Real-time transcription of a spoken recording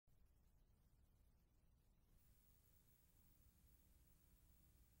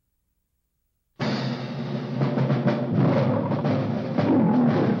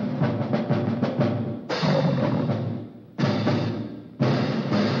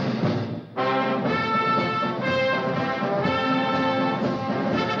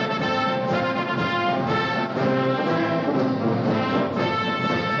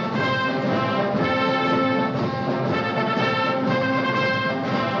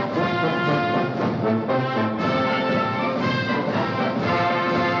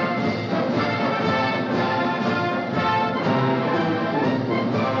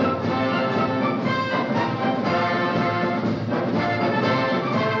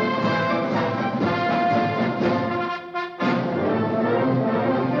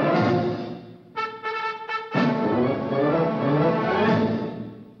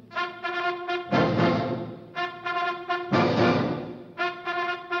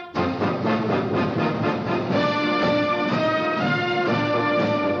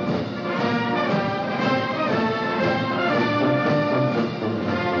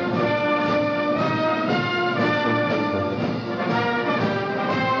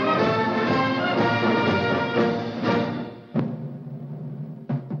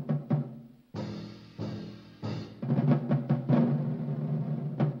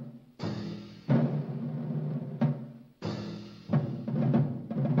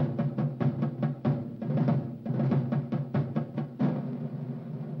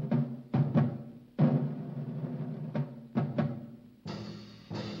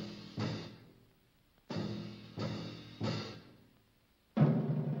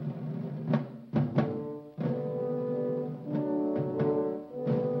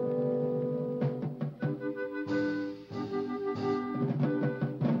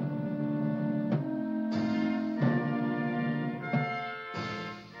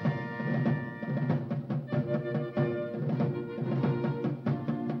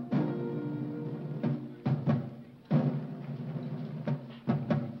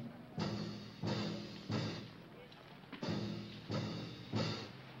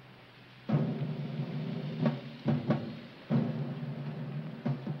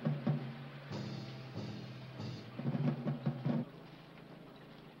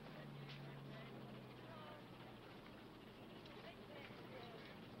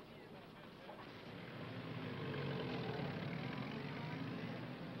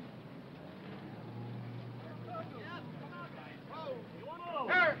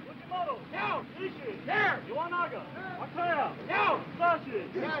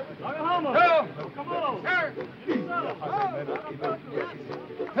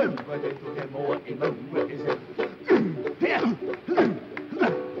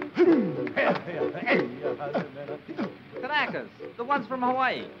Kanakas, the ones from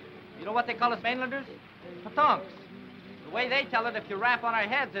Hawaii. You know what they call us mainlanders? Patonks. The way they tell it, if you rap on our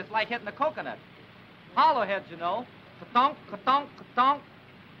heads, it's like hitting a coconut. Hollow heads, you know. Katonk, katonk, katonk.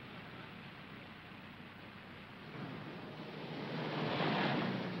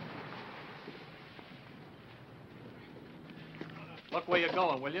 Look where you're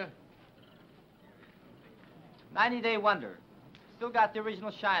going, will you? 90-day wonder. Still got the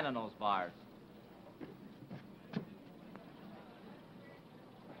original shine on those bars.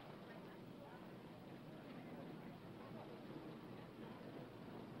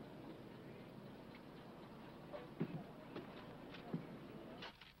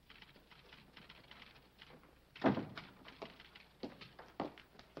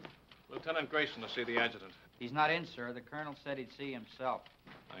 Lieutenant Grayson to see the adjutant. He's not in, sir. The colonel said he'd see himself.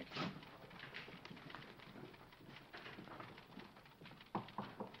 Thank you.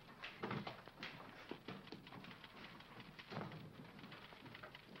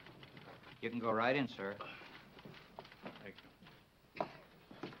 You can go right in, sir. Thank you.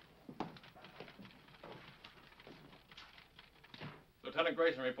 Lieutenant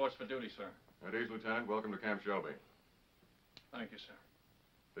Grayson reports for duty, sir. At ease, Lieutenant. Welcome to Camp Shelby. Thank you, sir.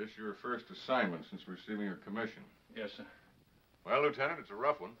 This your first assignment since receiving your commission. Yes, sir. Well, Lieutenant, it's a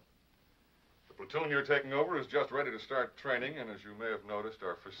rough one. The platoon you're taking over is just ready to start training, and as you may have noticed,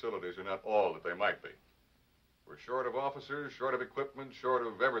 our facilities are not all that they might be. We're short of officers, short of equipment, short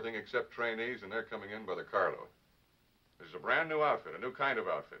of everything except trainees, and they're coming in by the carload. This is a brand new outfit, a new kind of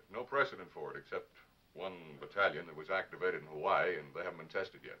outfit. No precedent for it, except one battalion that was activated in Hawaii, and they haven't been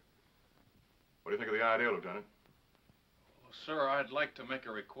tested yet. What do you think of the idea, Lieutenant? Well, sir, I'd like to make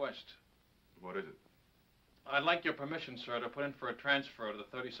a request. What is it? I'd like your permission, sir, to put in for a transfer to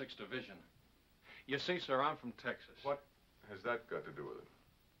the 36th Division. You see, sir, I'm from Texas. What has that got to do with it?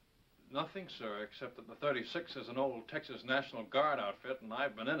 Nothing, sir, except that the 36th is an old Texas National Guard outfit, and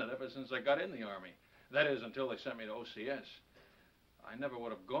I've been in it ever since I got in the Army. That is, until they sent me to OCS. I never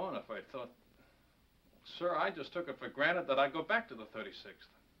would have gone if I'd thought... Sir, I just took it for granted that I'd go back to the 36th.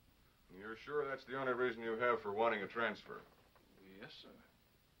 You're sure that's the only reason you have for wanting a transfer? Yes, sir.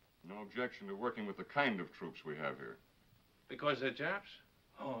 No objection to working with the kind of troops we have here? Because they're Japs?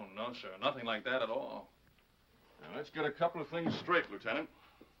 Oh, no, sir. Nothing like that at all. Now, let's get a couple of things straight, Lieutenant.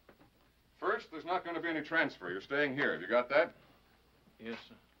 First, there's not going to be any transfer. You're staying here. Have you got that? Yes,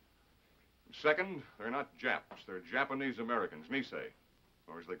 sir. Second, they're not Japs. They're Japanese Americans, Nisei,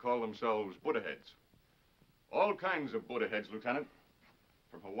 or as they call themselves, Buddha heads. All kinds of Buddha heads, Lieutenant.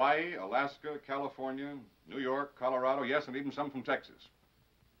 From Hawaii, Alaska, California, New York, Colorado, yes, and even some from Texas.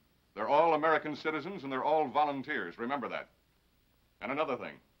 They're all American citizens, and they're all volunteers. Remember that. And another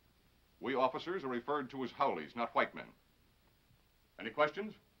thing. We officers are referred to as Howleys, not white men. Any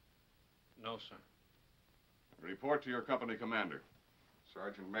questions? No, sir. Report to your company commander.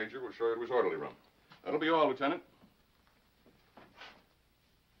 Sergeant Major will show you to his orderly room. That'll be all, Lieutenant.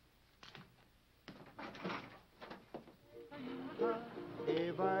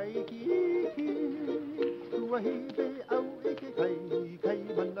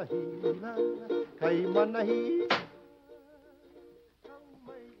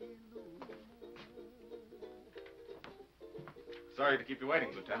 Sorry to keep you waiting,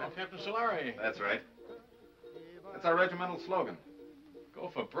 Lieutenant. Oh, Captain Solari. That's right. That's our regimental slogan. Go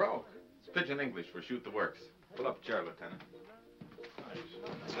for broke. It's pidgin English for shoot the works. Pull up a chair, Lieutenant.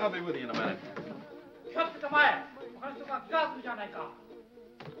 I'll be with you in a minute.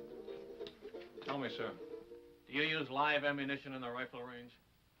 Tell me, sir, do you use live ammunition in the rifle range?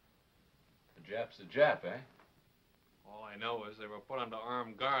 The Jap's a Jap, eh? All I know is they were put under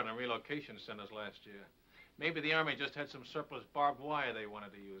armed guard in relocation centers last year. Maybe the Army just had some surplus barbed wire they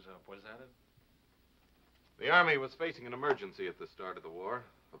wanted to use up. Was that it? The Army was facing an emergency at the start of the war,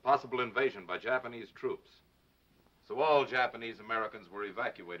 a possible invasion by Japanese troops. So all Japanese Americans were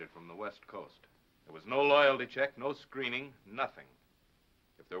evacuated from the West Coast. There was no loyalty check, no screening, nothing.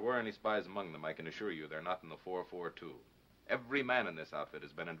 If there were any spies among them, I can assure you they're not in the 442. Every man in this outfit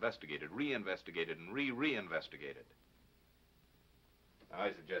has been investigated, re-investigated, and re-re-investigated. Now,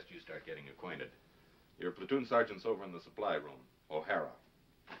 I suggest you start getting acquainted. Your platoon sergeant's over in the supply room, O'Hara.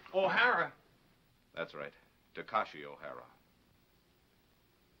 O'Hara? That's right, Takashi O'Hara.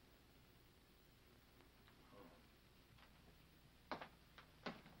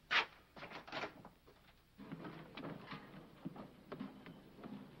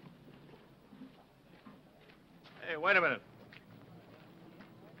 Hey, wait a minute.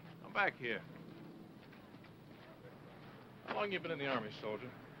 Come back here. How long you been in the Army, soldier?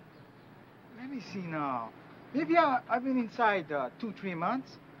 Let me see now. Maybe I've been inside 2-3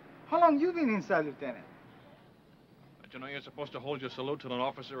 months. How long you been inside, Lieutenant? Don't you know you're supposed to hold your salute till an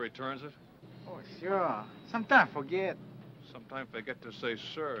officer returns it? Oh, sure. Sometimes forget. Sometimes forget to say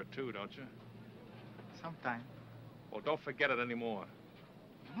sir, too, don't you? Sometimes. Well, don't forget it anymore.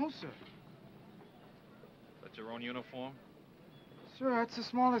 No, sir. That's your own uniform? Sir, that's the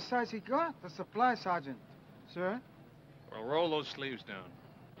smallest size he got. The supply sergeant. Sir? Well, roll those sleeves down.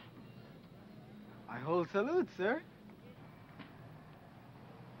 I hold salute, sir.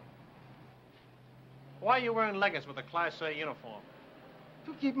 Why are you wearing leggings with a Class A uniform?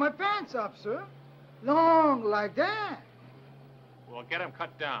 To keep my pants up, sir. Long like that. Well, get them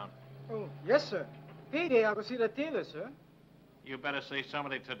cut down. Oh, yes, sir. Payday, I'll go see the tailor, sir. You better see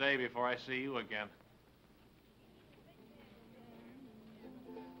somebody today before I see you again.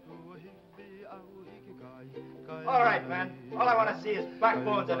 All right, man. All I want to see is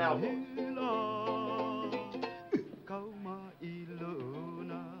backbones and elbows.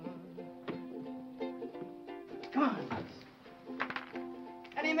 Come on.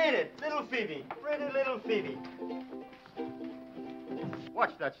 And he made it. Little Phoebe. Pretty little Phoebe.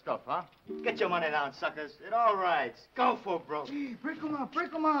 Watch that stuff, huh? Get your money down, suckers. It all rides. Go for broke. Hey, break him up,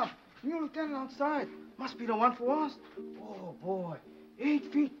 break him up. New lieutenant outside. Must be the one for us. Oh, boy.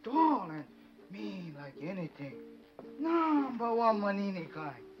 8 feet tall and mean like anything. Number one Manini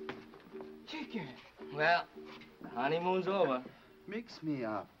kind. Chicken. Well, the honeymoon's over. Mix me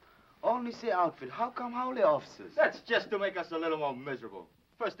up. Only say outfit. How come howly officers? That's just to make us a little more miserable.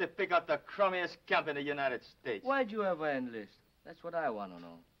 First they pick out the crummiest camp in the United States. Why'd you ever enlist? That's what I want to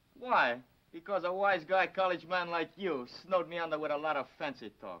know. Why? Because a wise guy college man like you snowed me under with a lot of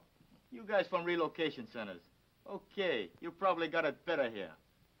fancy talk. You guys from relocation centers. Okay, you probably got it better here.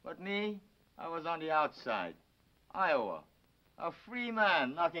 But me, I was on the outside. Iowa. A free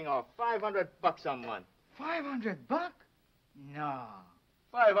man knocking off $500 a month. $500? No.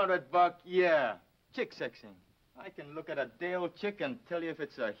 $500, yeah. Chick sexing. I can look at a day-old chick and tell you if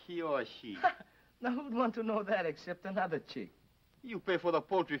it's a he or a she. Now, who'd want to know that except another chick? You pay for the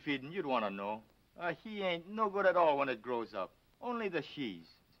poultry feed and you'd want to know. A he ain't no good at all when it grows up. Only the she's.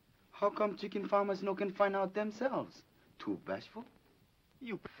 How come chicken farmers no can find out themselves? Too bashful?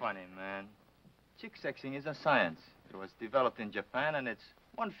 You funny, man. Chick sexing is a science. It was developed in Japan, and it's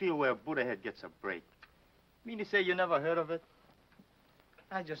one field where Buddha head gets a break. Mean to say you never heard of it?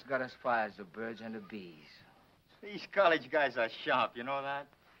 I just got as far as the birds and the bees. These college guys are sharp, you know that?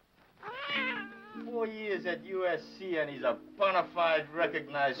 4 years at USC, and he's a bona fide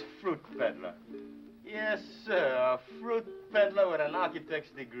recognized fruit peddler. Yes, sir, a fruit peddler with an architect's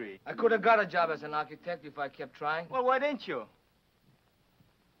degree. I could have got a job as an architect if I kept trying. Well, why didn't you?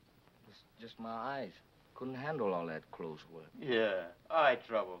 It's just my eyes. Couldn't handle all that close work. Yeah, eye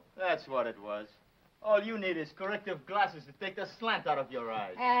trouble. That's what it was. All you need is corrective glasses to take the slant out of your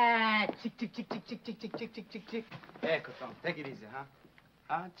eyes. Ah, chick, chick, chick, chick, chick, chick, chick, chick, chick, chick, chick. Hey, Coton, take it easy, huh?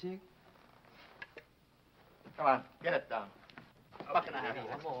 Ah, chick. Come on, get it down. Buck and a half.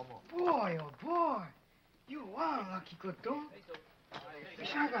 Boy, oh, boy. You are lucky, Coton.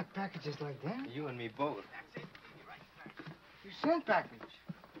 Wish I got packages like that. You and me both. You send package.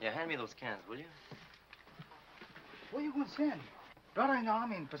 Yeah, hand me those cans, will you? What you gonna send? Brother in the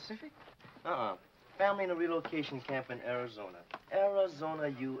Army in Pacific? Uh-uh. Family in a relocation camp in Arizona. Arizona,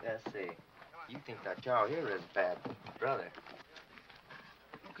 USA. You think that cow here is bad, brother.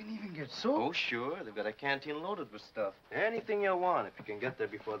 You can even get soap. Oh, sure. They've got a canteen loaded with stuff. Anything you want if you can get there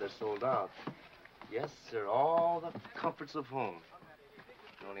before they're sold out. Yes, sir. All the comforts of home.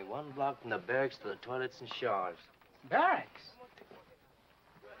 And only one block from the barracks to the toilets and showers. Barracks?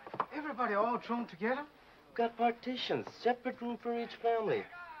 Everybody all thrown together? Got partitions. Separate room for each family.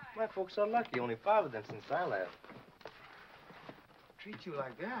 My folks are lucky. Only 5 of them since I left. Treat you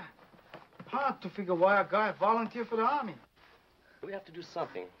like that. Hard to figure why a guy volunteered for the Army. We have to do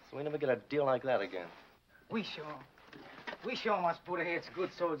something, so we never get a deal like that again. We show us Buddha heads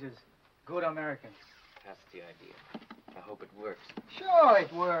good soldiers, good Americans. That's the idea. I hope it works. Sure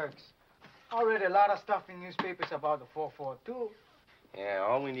it works. I read a lot of stuff in newspapers about the 442. Yeah,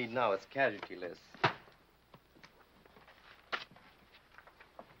 all we need now is casualty lists.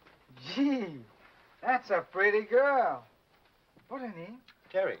 Gee, that's a pretty girl. What's her name?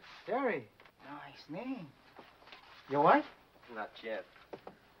 Terry. Terry. Nice name. Your wife? Not yet.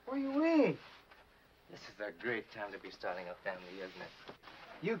 Where you with? This is a great time to be starting a family, isn't it?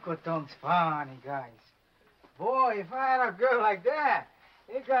 You Kotongs funny guys. Boy, if I had a girl like that,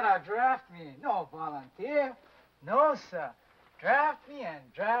 they gotta draft me. No volunteer. No, sir. Draft me and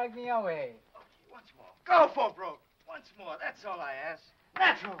draft drag me away. Once more. Go for broke. Once more. That's all I ask.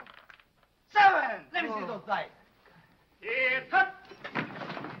 Natural. 7. Let me see those dice. Here, cut.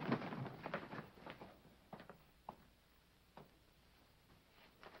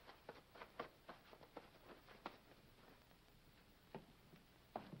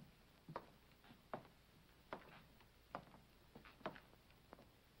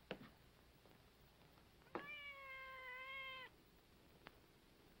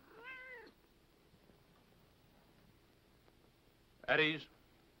 At ease.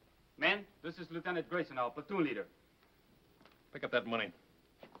 Men, this is Lieutenant Grayson, our platoon leader. Pick up that money.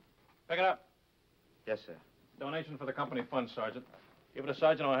 Pick it up. Yes, sir. Donation for the company fund, Sergeant. Give it to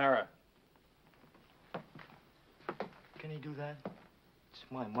Sergeant O'Hara. Can he do that? It's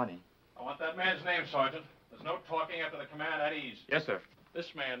my money. I want that man's name, Sergeant. There's no talking after the command. At ease. Yes, sir.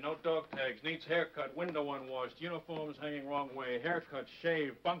 This man, no dog tags, needs haircut, window unwashed, uniforms hanging wrong way, haircut,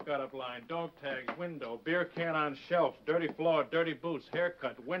 shave, bunk out of line, dog tags, window, beer can on shelf, dirty floor, dirty boots,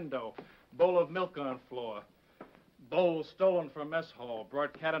 haircut, window, bowl of milk on floor, bowl stolen from mess hall,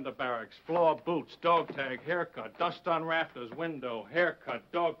 brought cat into barracks, floor, boots, dog tag, haircut, dust on rafters, window, haircut,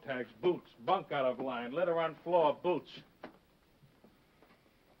 dog tags, boots, bunk out of line, litter on floor, boots.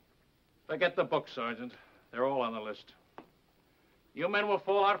 Forget the book, Sergeant. They're all on the list. You men will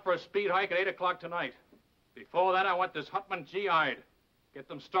fall out for a speed hike at 8 o'clock tonight. Before that, I want this hutman GI'd. Get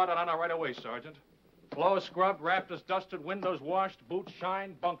them started on it right away, Sergeant. Floors scrubbed, rafters dusted, windows washed, boots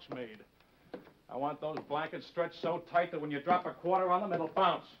shined, bunks made. I want those blankets stretched so tight that when you drop a quarter on them, it'll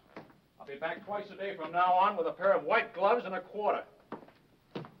bounce. I'll be back twice a day from now on with a pair of white gloves and a quarter.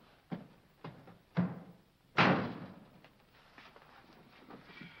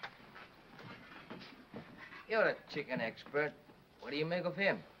 You're a chicken expert. What do you make of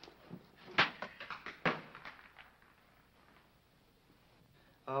him?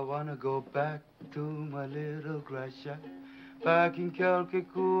 I wanna go back to my little grass shack back in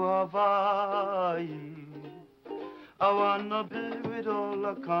Kelkiku, Hawaii. I wanna be with all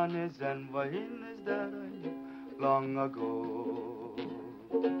the Connies and Wahinas that I knew long ago.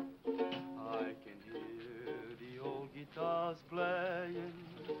 I can hear the old guitars playing.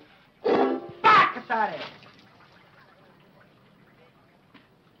 Back at it!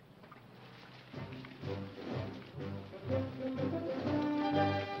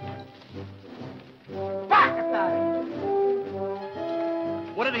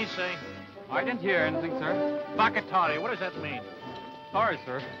 What did he say? I didn't hear anything, sir. Bakatari, what does that mean? Sorry,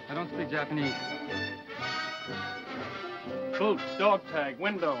 sir. I don't speak Japanese. Boots, dog tag,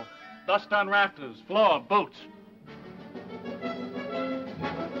 window, dust on rafters, floor, boots.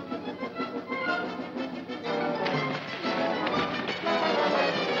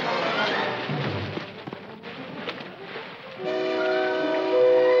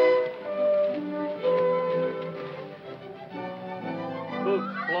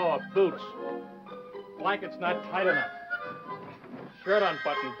 Boots. Blanket's not tight enough. Shirt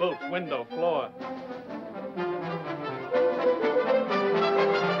unbuttoned, boots, window, floor.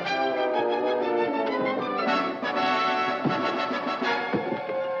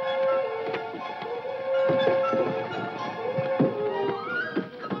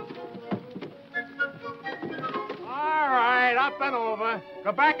 All right, up and over.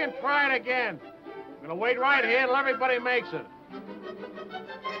 Go back and try it again. I'm gonna wait right here till everybody makes it.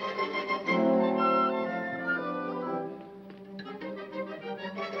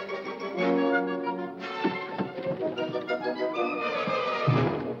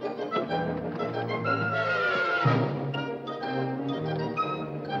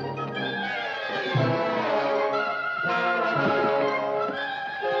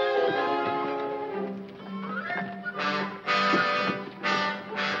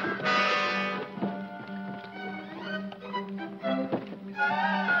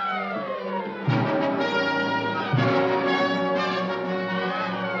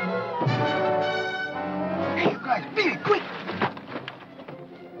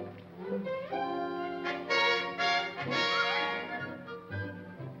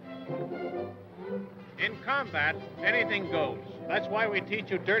 Anything goes. That's why we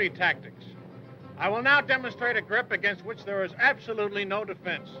teach you dirty tactics. I will now demonstrate a grip against which there is absolutely no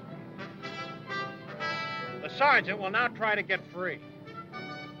defense. The sergeant will now try to get free.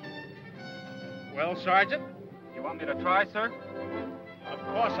 Well, Sergeant? You want me to try, sir? Of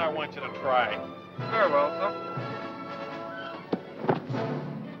course I want you to try. Very well, sir.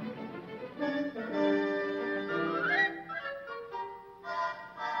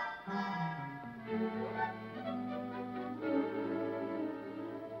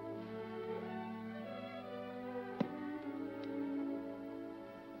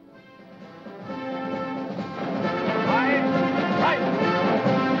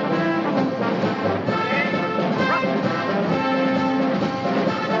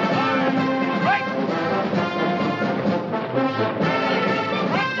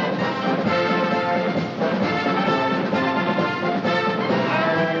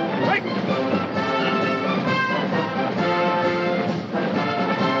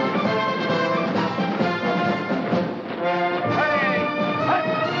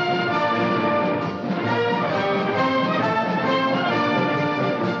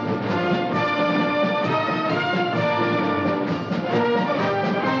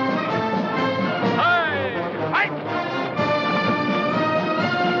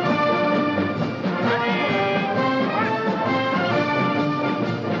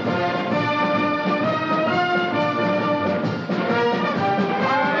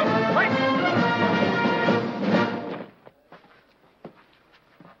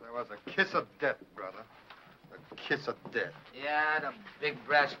 That was a kiss of death, brother. A kiss of death. Yeah, the big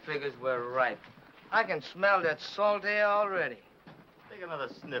brass figures were right. I can smell that salt air already. Take another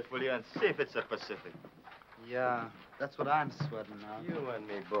sniff, will you, and see if it's the Pacific. Yeah, that's what I'm sweating now. You and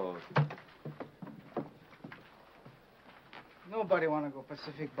me both. Nobody want to go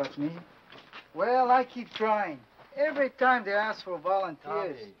Pacific but me. Well, I keep trying. Every time they ask for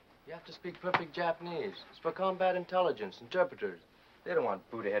volunteers. Tommy, you have to speak perfect Japanese. It's for combat intelligence, interpreters. They don't want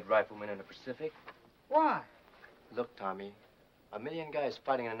Buddha-head riflemen in the Pacific. Why? Look, Tommy, a million guys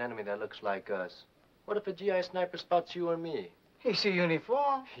fighting an enemy that looks like us. What if a GI sniper spots you or me? He see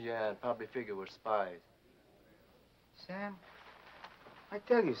uniform. Yeah, and probably figure we're spies. Sam, I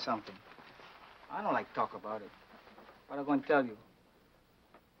tell you something. I don't like talk about it, but I'm going to tell you.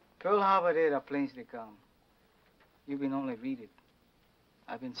 Pearl Harbor there, the planes they come. You been only read it.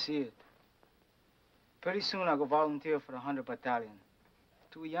 I've been see it. Pretty soon I'll go volunteer for the 100 Battalion.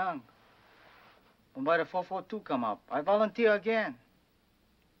 Too young. When by the 442 come up, I volunteer again.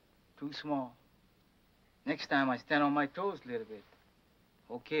 Too small. Next time I stand on my toes a little bit.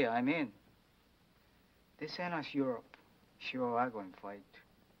 Okay, I'm in. They send us Europe. Sure, I'm going to fight.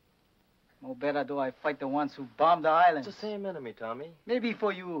 No better do I fight the ones who bombed the island. It's the same enemy, Tommy. Maybe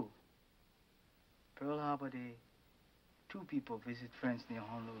for you. Pearl Harbor Day, 2 people visit friends near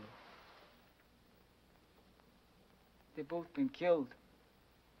Honolulu. They both been killed.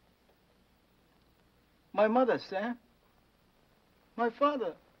 My mother, Sam. My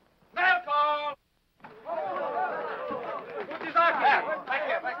father. Malcolm!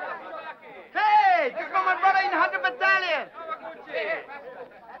 Hey, this is my brother in 100 Battalion.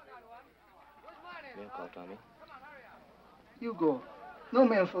 Mail call, Tommy. You go. No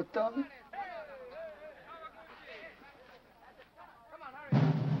mail for Tommy.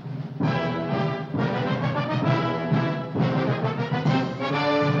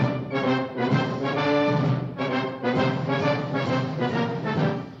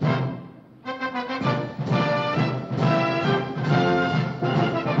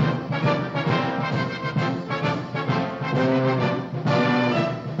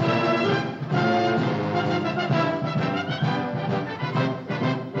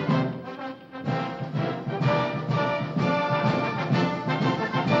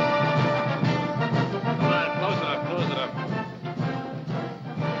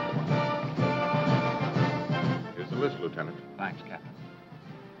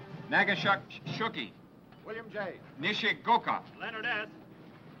 Shuki. William J. Nishigoka. Leonard S.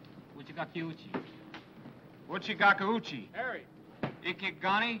 Uchigaki Uchi. Uchigaka Uchi. Harry.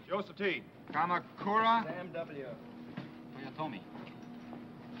 Ikigani. Joseph T. Kamakura. Sam W.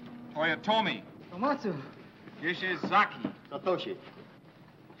 Toyotomi. Tomatsu. Yishizaki. Satoshi.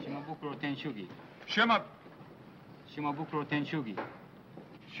 Shimabukuro Tenshugi. Shimabukuro Tenshugi.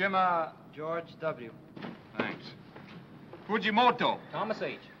 Shima. George W. Thanks. Fujimoto. Thomas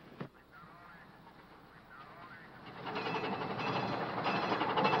H.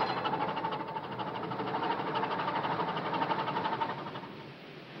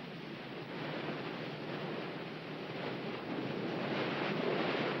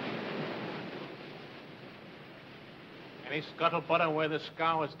 Any scuttlebutt on where this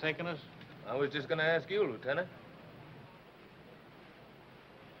scow is taking us? I was just going to ask you, Lieutenant.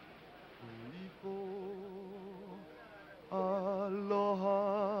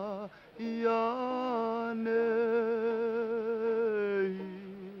 Aloha Yane.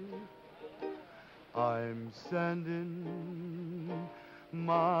 I'm sending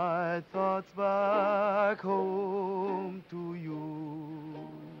my thoughts back home to you.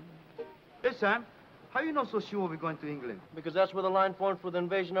 Hey, Sam, how you know so sure we're going to England? Because that's where the line formed for the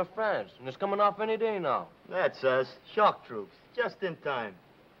invasion of France, and it's coming off any day now. That's us. Shock troops. Just in time.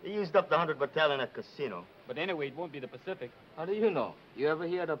 They used up the 100 Battalion at Casino. But anyway, it won't be the Pacific. How do you know? You ever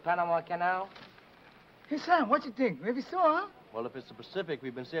hear the Panama Canal? Hey, Sam, what you think? Maybe so, huh? Well, if it's the Pacific,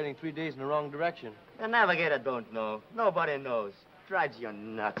 we've been sailing 3 days in the wrong direction. The navigator don't know. Nobody knows. Drives you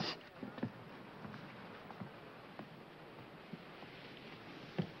nuts.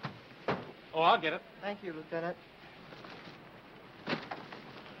 Oh, I'll get it. Thank you, Lieutenant.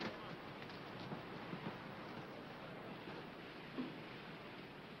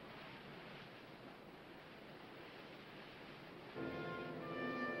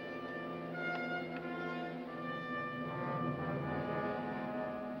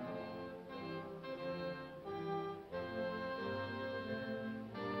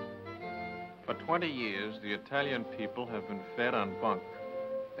 For 20 years, the Italian people have been fed on bunk.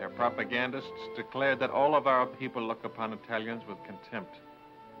 Their propagandists declared that all of our people look upon Italians with contempt,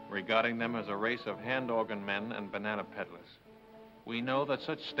 regarding them as a race of hand organ men and banana peddlers. We know that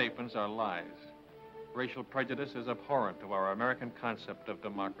such statements are lies. Racial prejudice is abhorrent to our American concept of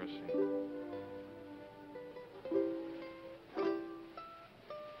democracy.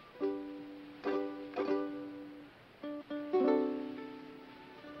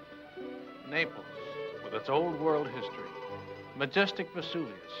 Naples, with its old world history, majestic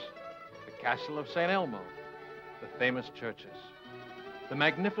Vesuvius, the castle of St. Elmo, the famous churches, the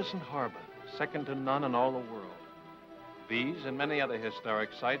magnificent harbor, second to none in all the world. These and many other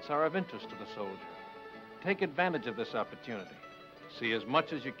historic sites are of interest to the soldier. Take advantage of this opportunity. See as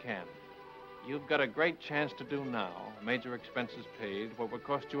much as you can. You've got a great chance to do now, major expenses paid, what will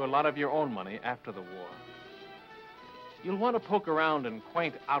cost you a lot of your own money after the war. You'll want to poke around in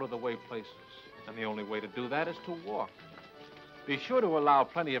quaint, out-of-the-way places, and the only way to do that is to walk. Be sure to allow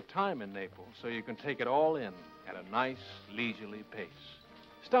plenty of time in Naples so you can take it all in at a nice, leisurely pace.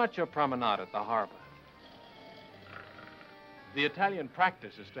 Start your promenade at the harbor. The Italian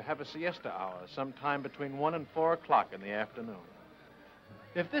practice is to have a siesta hour sometime between 1 and 4 o'clock in the afternoon.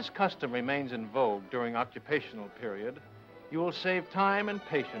 If this custom remains in vogue during occupational period, you will save time and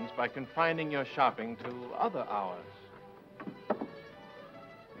patience by confining your shopping to other hours.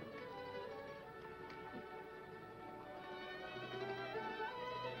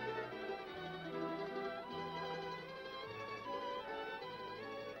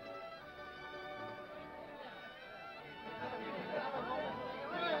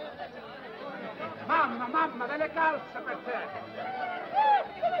 Mamma, delle calze per te!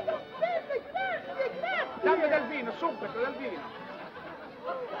 Dammi del vino, subito, del vino!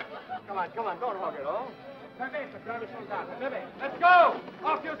 Come on, don't hog it, oh? Bevete, bravi soldati, bevete! Let's go!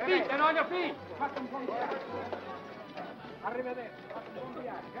 Off your feet and on your feet! Fate un buon viaggio! Arrivederci, fate un buon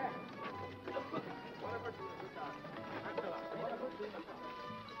viaggio,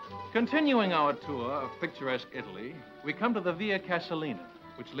 Continuing our tour of picturesque Italy, we come to the Via Casalina,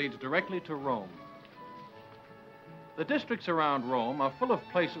 which leads directly to Rome. The districts around Rome are full of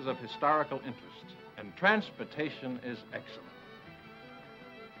places of historical interest, and transportation is excellent.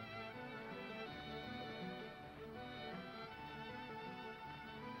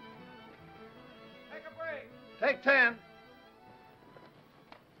 Take a break! Take 10.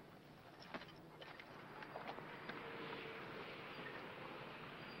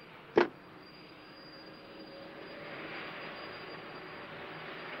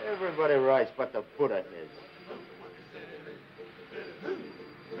 Everybody writes but the Buddha heads.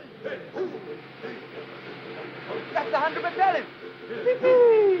 That's the 100 Battalion.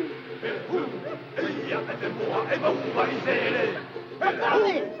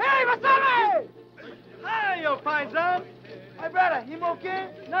 Hey, Vasile! Hi, you paisan. My brother, him okay?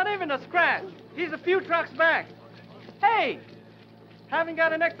 Not even a scratch. He's a few trucks back. Hey, haven't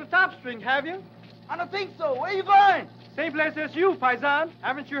got an extra top string, have you? I don't think so. Where you going? Same place as you, paisan.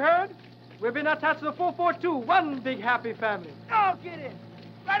 Haven't you heard? We've been attached to the 442, one big happy family. Oh, get in.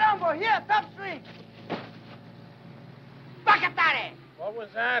 Right on, boy. Here, top string. Bacatare! What was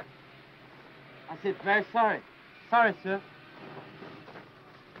that? I said, very sorry. Sorry, sir.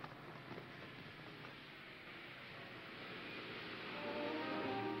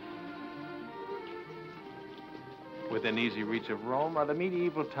 Within easy reach of Rome are the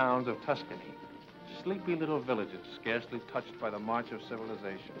medieval towns of Tuscany, sleepy little villages scarcely touched by the march of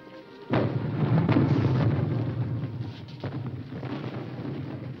civilization.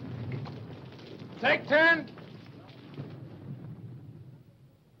 Take 10.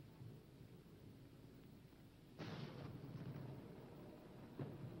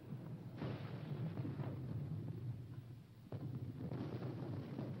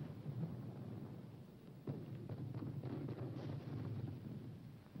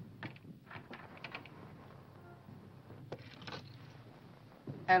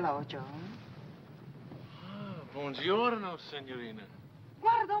 Hello, John. Buongiorno, signorina.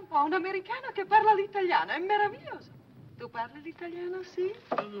 Guarda un po', un americano che parla l'italiano, è meraviglioso. Tu parli l'italiano, sì?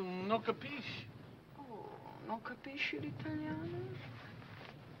 Non capisci? Oh, non capisci l'italiano?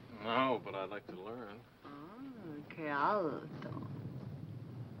 No, but I'd like to learn. Ah, che alto.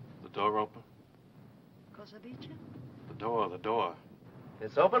 The door open? Cosa dice? The door.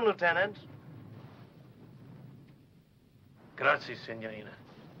 It's open, Lieutenant. Grazie, signorina.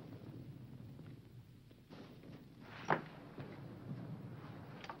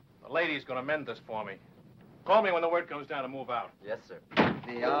 The lady's gonna mend this for me. Call me when the word comes down to move out. Yes, sir.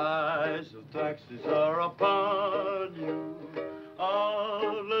 The eyes of taxes are upon you all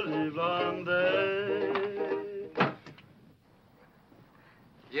the livelong day.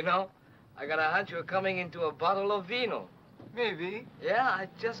 You know, I got a hunch you're coming into a bottle of vino. Maybe. Yeah, I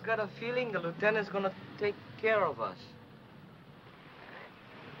just got a feeling the lieutenant's gonna take care of us.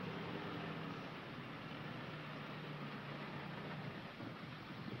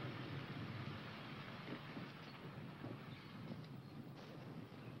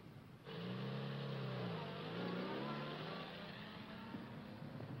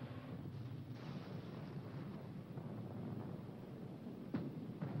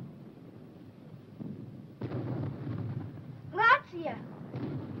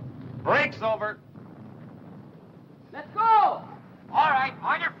 Break's over. Let's go! All right,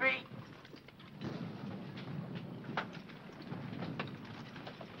 on your feet.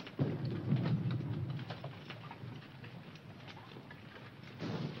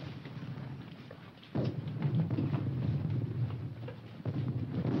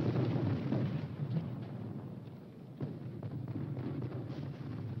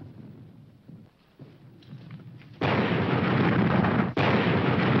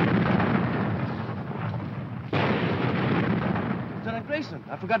 Grayson,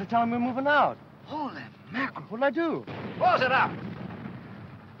 I forgot to tell him we're moving out. Holy mackerel. What'll I do? Close it up.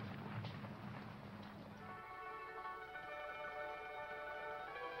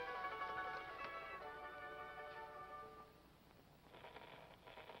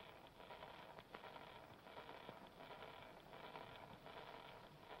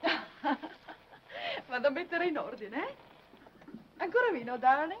 Vado a mettere in ordine, eh? Ancora vino,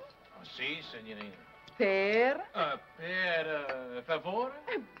 darling? Oh, sì, signorina. Per? Per favore?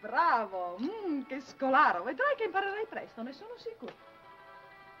 Bravo! Che scolaro! Vedrai che imparerai presto, ne sono sicuro.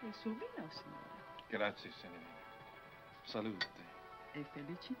 Il suo vino, signore. Grazie, signorina. Salute. E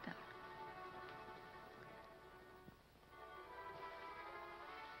felicità.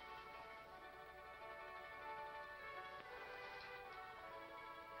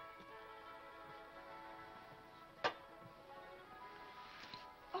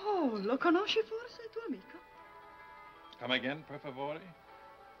 Oh, lo conosci forse, il tuo amico? Come again, per favore?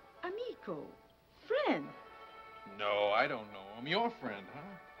 Amico. Friend. No, I don't know him. Your friend,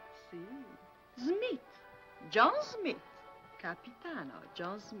 huh? Sì. Smith. John Smith. Capitano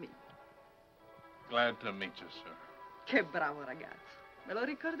John Smith. Glad to meet you, sir. Che bravo ragazzo. Me lo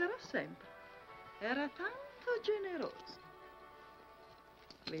ricorderò sempre. Era tanto generoso.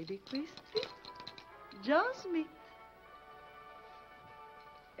 Vedi questi? John Smith.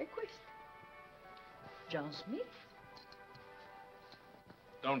 E questo? John Smith.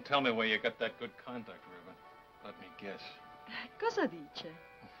 Don't tell me where you got that good contact, Ribbon. Let me guess. Cosa dice?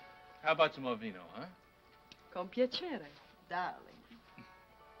 How about some more vino, huh? Con piacere, darling.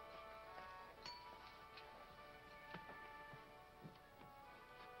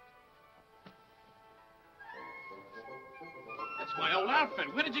 That's my old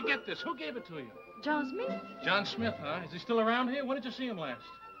outfit. Where did you get this? Who gave it to you? John Smith? John Smith, huh? Is he still around here? When did you see him last?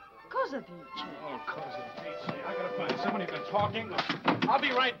 Cosa dice? Oh, cosa dice. I gotta find someone who's been talking. I'll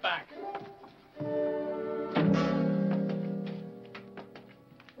be right back.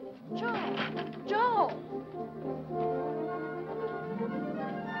 Joe!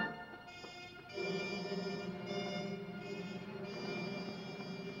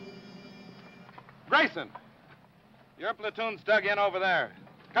 Grayson, your platoon's dug in over there.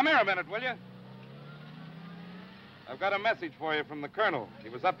 Come here a minute, will you? I've got a message for you from the colonel. He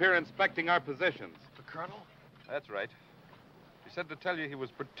was up here inspecting our positions. The colonel? That's right. He said to tell you he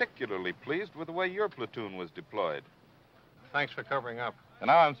was particularly pleased with the way your platoon was deployed. Thanks for covering up. And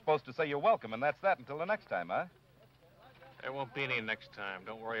now I'm supposed to say you're welcome, and that's that until the next time, huh? There won't be any next time.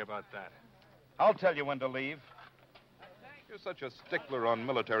 Don't worry about that. I'll tell you when to leave. You're such a stickler on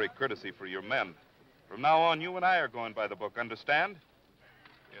military courtesy for your men. From now on, you and I are going by the book, understand?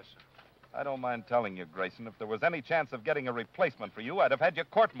 Yes, sir. I don't mind telling you, Grayson, if there was any chance of getting a replacement for you, I'd have had you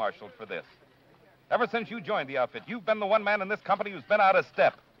court-martialed for this. Ever since you joined the outfit, you've been the one man in this company who's been out of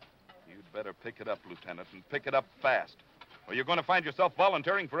step. You'd better pick it up, Lieutenant, and pick it up fast. Or you're going to find yourself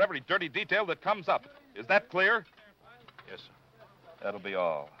volunteering for every dirty detail that comes up. Is that clear? Yes, sir. That'll be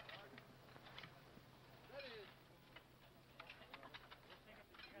all.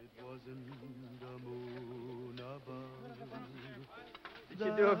 It wasn't the moon above. Did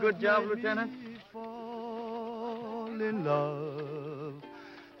you do a good job, Lieutenant? Fall in love.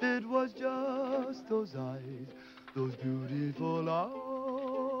 It was just those eyes, those beautiful eyes.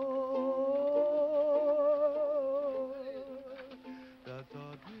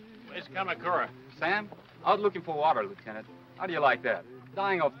 Where's Kamakura? Sam, out looking for water, Lieutenant. How do you like that?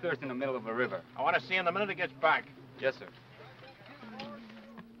 Dying of thirst in the middle of a river. I want to see him the minute he gets back. Yes, sir.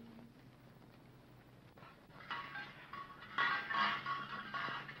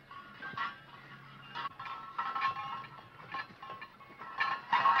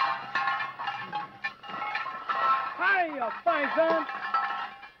 Hiya, fine son.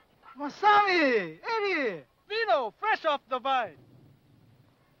 Masami, Eddie, vino, fresh off the vine.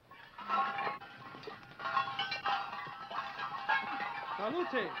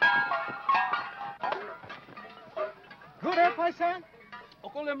 Salute. Good, eh, paisan?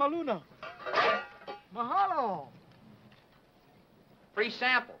 Okole maluna. Mahalo. Free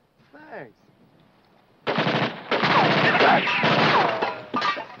sample. Thanks.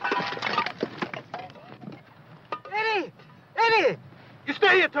 Steady! You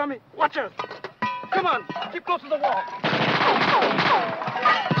stay here, Tommy. Watch us. Come on, keep close to the wall.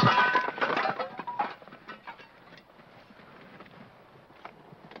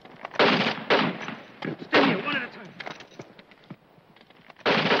 Stay here, one at a time.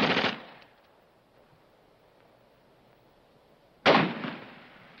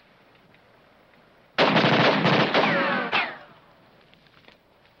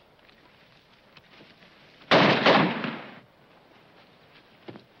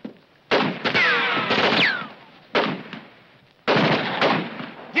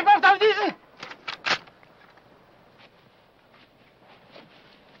 Keep off of these!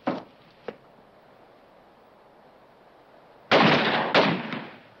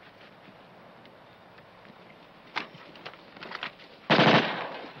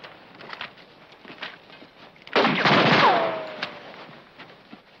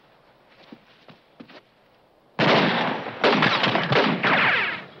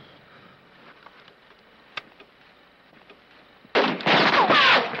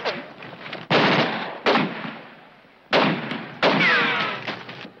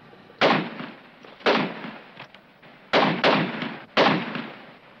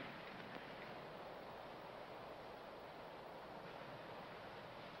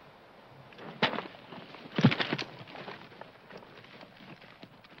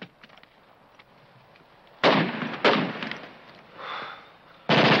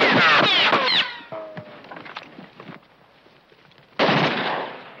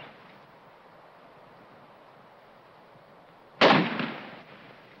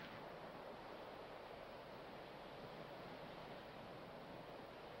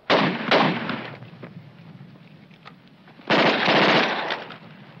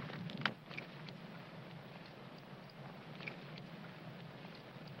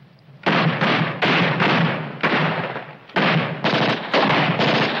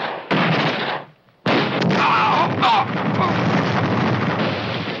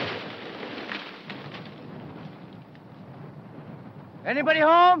 Anybody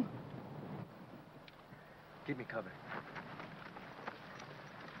home? Keep me covered.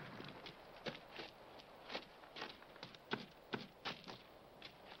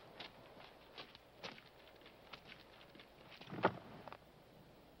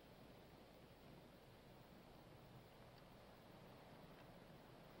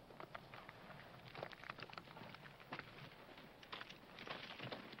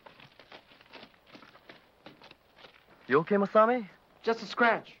 You okay, Masami? Just a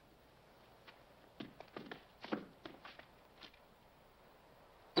scratch.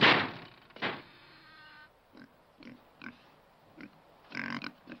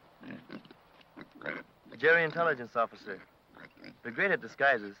 Jerry, intelligence officer. They're great at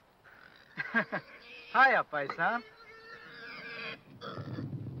disguises. Hiya, paisan.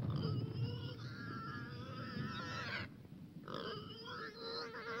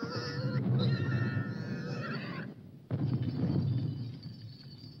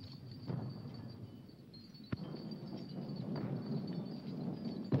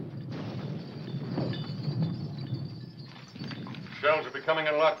 Shells are becoming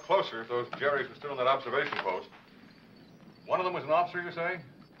a lot closer if those Jerrys were still in that observation post. One of them was an officer, you say?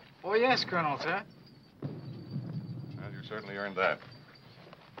 Oh, yes, Colonel, sir. Well, you certainly earned that.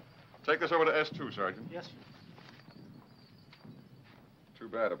 Take this over to S2, Sergeant. Yes, sir. Too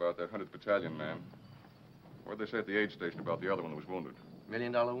bad about that 100th Battalion man. What'd they say at the aid station about the other one that was wounded? $1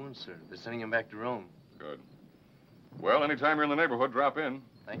 million wound, sir. They're sending him back to Rome. Good. Well, anytime you're in the neighborhood, drop in.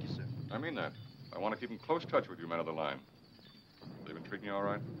 Thank you, sir. I mean that. I want to keep in close touch with you men of the line. They've been treating you all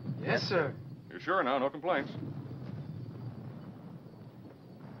right? Yes, sir. You're sure now? No complaints?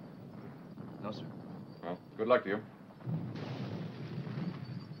 No, sir. Well, good luck to you.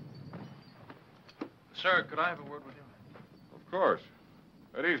 Sir, could I have a word with you? Of course.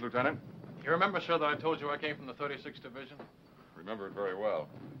 At ease, Lieutenant. You remember, sir, that I told you I came from the 36th Division? Remember it very well.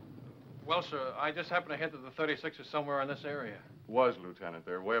 Well, sir, I just happened to hear that the 36th is somewhere in this area. Was, Lieutenant.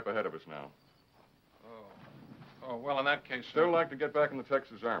 They're way up ahead of us now. Oh, well, in that case, Still sir. like to get back in the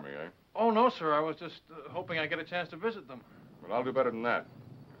Texas Army, eh? Oh, no, sir. I was just hoping I'd get a chance to visit them. Well, I'll do better than that.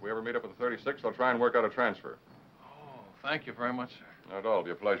 If we ever meet up with the 36th, I'll try and work out a transfer. Oh, thank you very much, sir. Not at all. It'll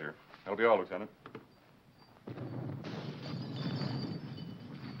be a pleasure. That'll be all, Lieutenant.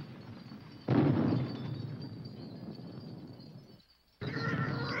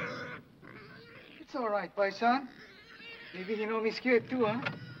 It's all right, paisan. Maybe he know me scared too, huh?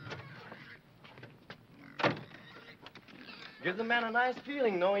 Gives the man a nice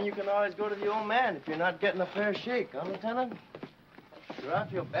feeling knowing you can always go to the old man if you're not getting a fair shake, huh, Lieutenant? Sure, I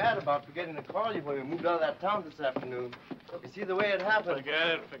feel bad about forgetting to call you when we moved out of that town this afternoon. You see the way it happened?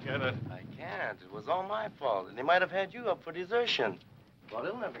 Forget it. I can't. It was all my fault. And they might have had you up for desertion. Well,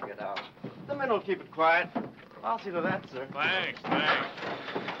 they'll never get out. The men will keep it quiet. I'll see to that, sir. Thanks.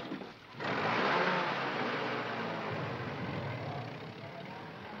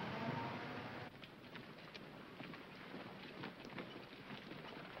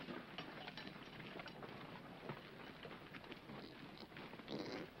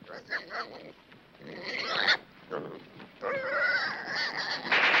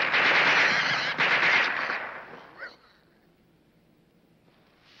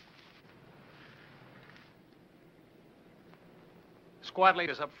 Squad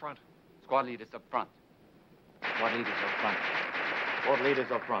leaders up front. Squad leaders up front. Squad leaders up front. Squad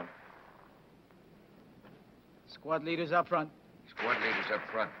leaders up front. Squad leaders up front. Squad leaders up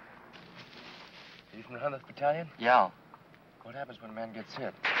front. Are you from the 100th Battalion? Yeah. What happens when a man gets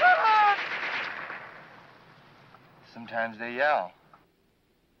hit? Sometimes they yell.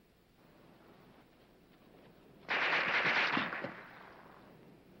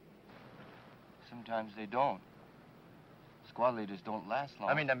 Sometimes they don't. Squad leaders don't last long.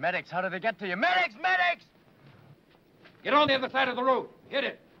 I mean, the medics, how do they get to you? Medics! Medics! Get on the other side of the road. Hit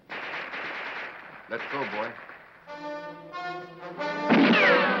it. Let's go, boy.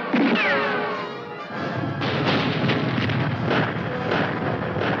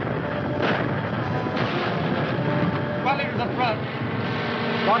 Squad leaders up front.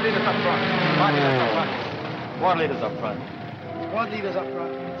 Squad leaders up front. Squad leaders up front. Squad leaders up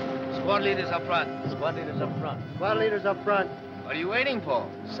front. Squad leaders up front. Squad leaders up front. Squad leaders up front. What are you waiting for,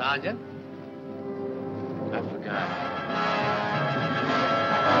 Sergeant? I forgot.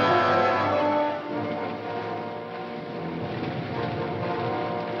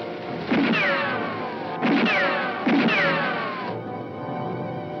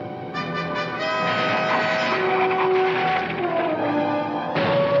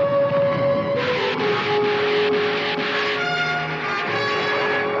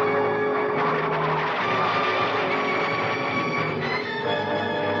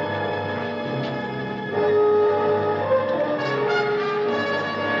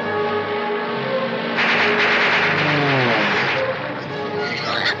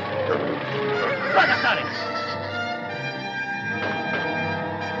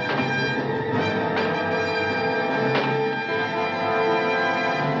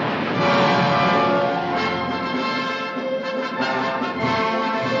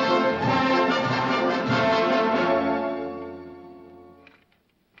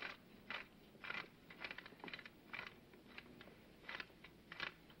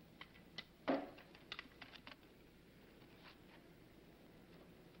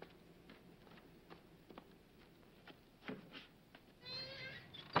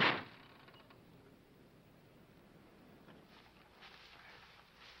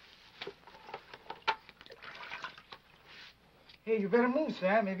 Hey, you better move,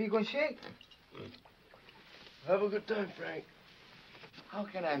 Sam. Maybe you're going to shake. Have a good time, Frank. How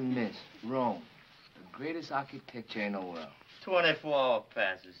can I miss Rome, the greatest architecture in the world? 24-hour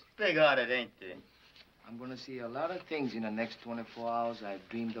passes. Big-hearted, ain't they? I'm going to see a lot of things in the next 24 hours I've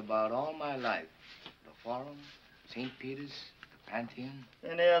dreamed about all my life. The Forum, St. Peter's, the Pantheon.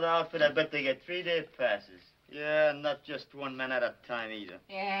 In the other outfit, I bet they get 3-day passes. Yeah, not just one man at a time either.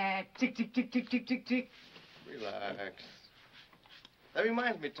 Yeah, tick, tick, tick, tick, tick, tick, tick. Relax. That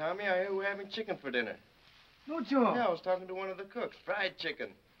reminds me, Tommy, I hear we're having chicken for dinner. No joke. Yeah, I was talking to one of the cooks. Fried chicken.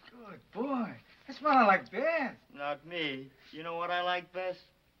 Good boy. That's what I like best. Not me. You know what I like best?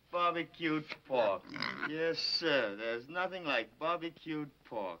 Barbecued pork. Yes, sir. There's nothing like barbecued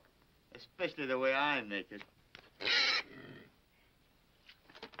pork. Especially the way I make it.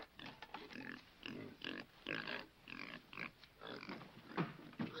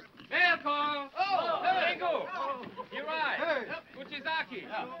 Mail call. Oh, Ringo. You're right. Hey. Uchizaki.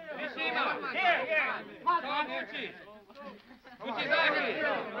 Mishima. Here. Kawaguchi. Uchizaki.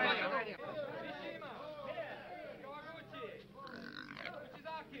 Mishima. Kawaguchi.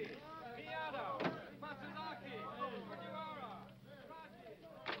 Uchizaki. Miyado. Matsuzaki. Fujiwara.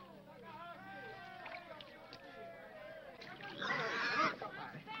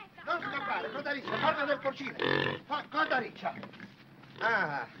 Non scappare, coda riccia, guarda del porcino. Coda riccia.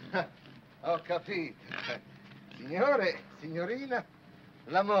 Ah, ho capito. Signore, signorina,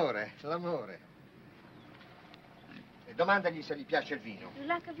 l'amore. E domandagli se gli piace il vino. You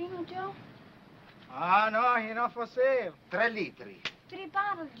like a vino, Joe? Ah, no, you're not for sale. 3 litri. 3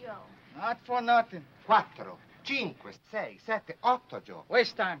 bottles, Joe. Not for nothing. 4, 5, 6, 7, 8, Joe.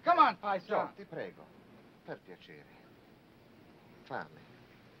 Waste time. Come on, Paisano. Joe, ti prego. Per piacere. Fame.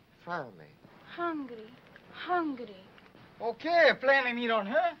 Hungry. Okay, planning eat on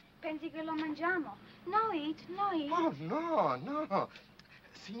her. Pensi che lo mangiamo? No eat, no eat. Oh, no, no.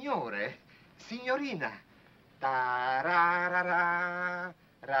 Signore, signorina. Ta-ra-ra-ra,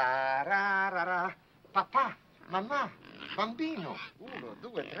 ra-ra-ra-ra. Papà, mamma, bambino. 1,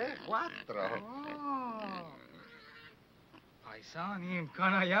 2, 3, 4. Oh. Paisani,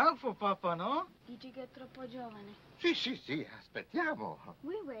 ancora young for Papa, no? Dici che è troppo giovane. Sì, sì, sì, aspettiamo.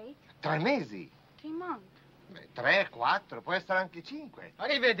 We wait 3 mesi. 3 months. 3, 4, può essere anche 5.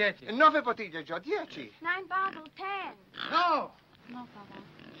 Arrivederci. 9 bottiglie, Gio, 10. 9 bottle, 10. No! No,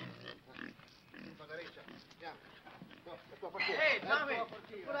 Papa. Hey, Tommy,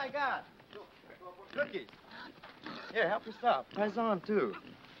 what I got? Cookies. Here, help yourself. Paisan, too.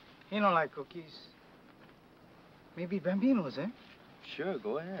 He don't like cookies. Maybe Bambino's, eh? Sure,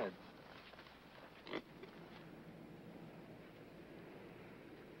 go ahead.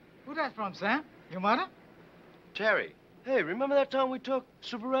 Who that from, Sam? Your mother? Terry. Hey, remember that time we took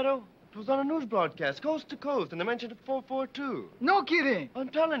Superetto? It was on a news broadcast, coast to coast, and they mentioned 442. No kidding. I'm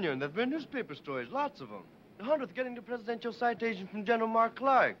telling you, and there've been newspaper stories, lots of them. The 100th getting the presidential citation from General Mark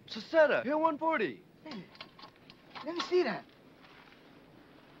Clark. Seceta, here 140. Hey, let me see that.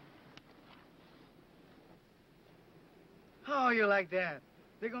 How you like that?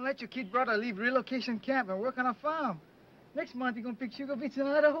 They're gonna let your kid brother leave relocation camp and work on a farm. Next month, you're gonna pick sugar beets in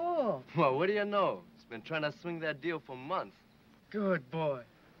another hole. Well, what do you know? He's been trying to swing that deal for months. Good boy.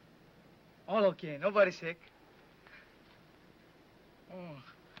 All okay. Nobody sick.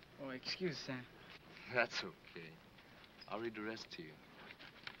 Oh, excuse, Sam. That's okay. I'll read the rest to you.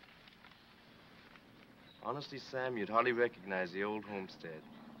 Honestly, Sam, you'd hardly recognize the old homestead.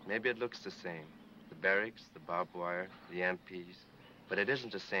 Maybe it looks the same. The barracks, the barbed wire, the MPs. But it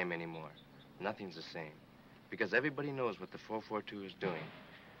isn't the same anymore. Nothing's the same. Because everybody knows what the 442 is doing.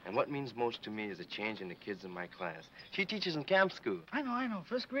 And what means most to me is a change in the kids in my class. She teaches in camp school. I know.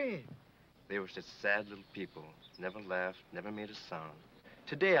 First grade. They were such sad little people. Never laughed, never made a sound.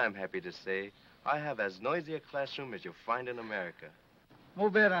 Today, I'm happy to say, I have as noisy a classroom as you'll find in America. More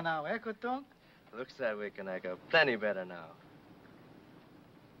better now, eh, Kotonk? Looks that way, Kanaka. Plenty better now.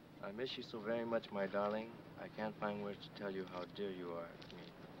 I miss you so very much, my darling. I can't find words to tell you how dear you are to me.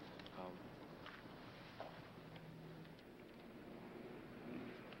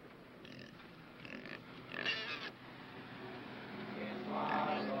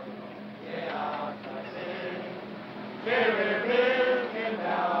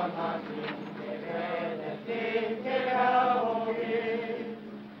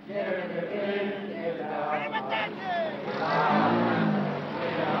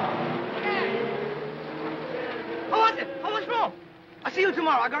 How much more? I'll see you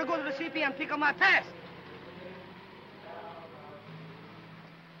tomorrow. I gotta go to the CP and pick up my pass.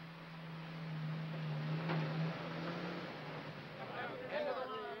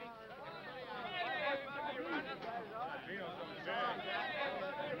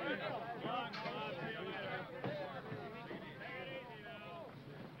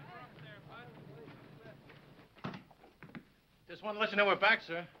 Just want to let you know we're back,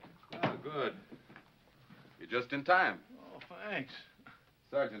 sir. Oh, good. You're just in time. Oh, thanks.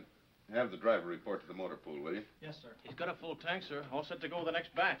 Sergeant, have the driver report to the motor pool, will you? Yes, sir. He's got a full tank, sir. All set to go with the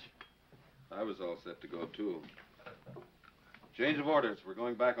next batch. I was all set to go, too. Change of orders. We're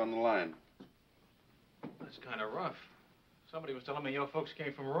going back on the line. That's kind of rough. Somebody was telling me your folks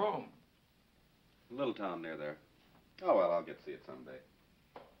came from Rome. A little town near there. Oh, well, I'll get to see it someday.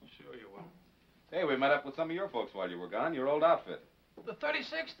 Sure you will. Hey, we met up with some of your folks while you were gone, your old outfit. The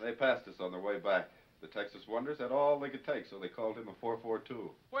 36th? They passed us on their way back. The Texas Wonders had all they could take, so they called him a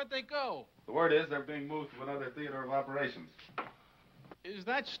 442. Where'd they go? The word is they're being moved to another theater of operations. Is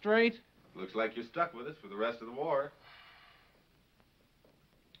that straight? Looks like you're stuck with us for the rest of the war.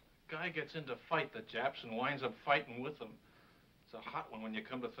 Guy gets in to fight the Japs and winds up fighting with them. It's a hot one when you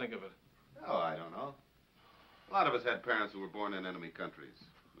come to think of it. Oh, I don't know. A lot of us had parents who were born in enemy countries.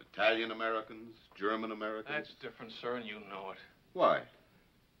 Italian Americans, German Americans. That's different, sir, and you know it. Why?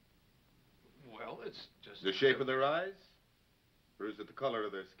 Well, it's just... The shape of their eyes? Or is it the color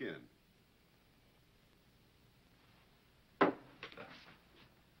of their skin?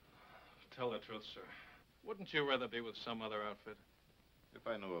 Tell the truth, sir. Wouldn't you rather be with some other outfit? If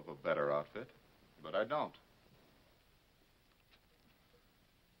I knew of a better outfit. But I don't.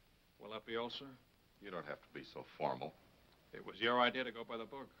 Will that be all, sir? You don't have to be so formal. It was your idea to go by the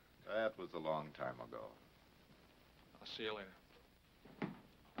book. That was a long time ago. I'll see you later.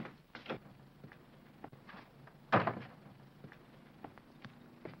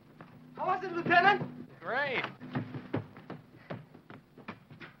 How was it, Lieutenant? Great.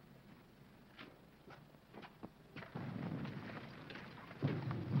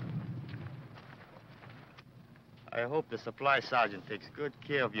 I hope the supply sergeant takes good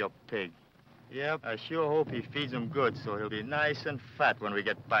care of your pig. Yep, I sure hope he feeds him good so he'll be nice and fat when we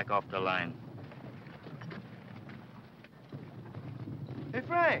get back off the line. Hey,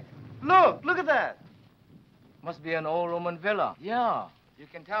 Frank, look at that. Must be an old Roman villa. Yeah, you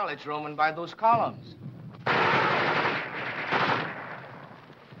can tell it's Roman by those columns.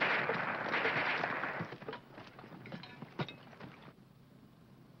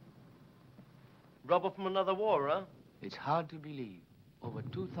 Rubber from another war, huh? It's hard to believe. Over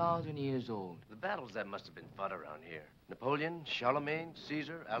 2,000 years old. The battles that must have been fought around here. Napoleon, Charlemagne,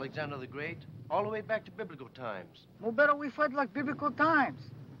 Caesar, Alexander the Great, all the way back to biblical times. Well, better we fight like biblical times.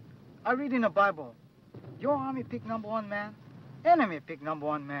 I read in the Bible, your army pick number 1 man, enemy pick number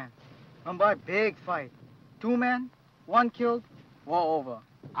 1 man. And by big fight, 2 men, 1 killed, war over.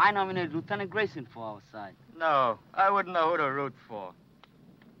 I nominated Lieutenant Grayson for our side. No, I wouldn't know who to root for.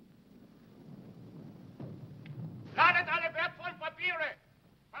 Ladet alle wertvollen Papiere!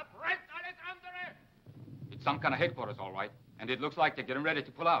 Verbrennt alles andere! It's some kind of headquarters, all right. And it looks like they're getting ready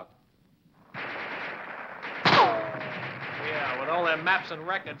to pull out. Yeah, with all their maps and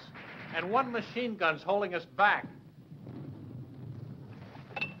records. And 1 machine gun's holding us back.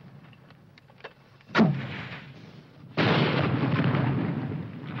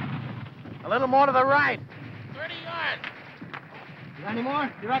 A little more to the right. 30 yards! You got any more?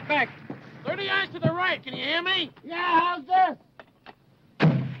 Be right back. 30 yards to the right, can you hear me? Yeah, how's this?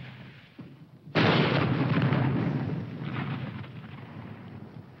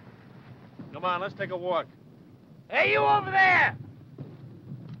 Come on, let's take a walk. Hey, you over there!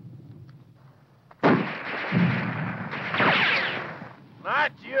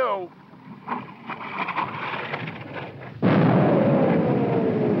 Not you.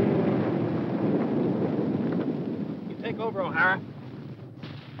 You take over, O'Hara.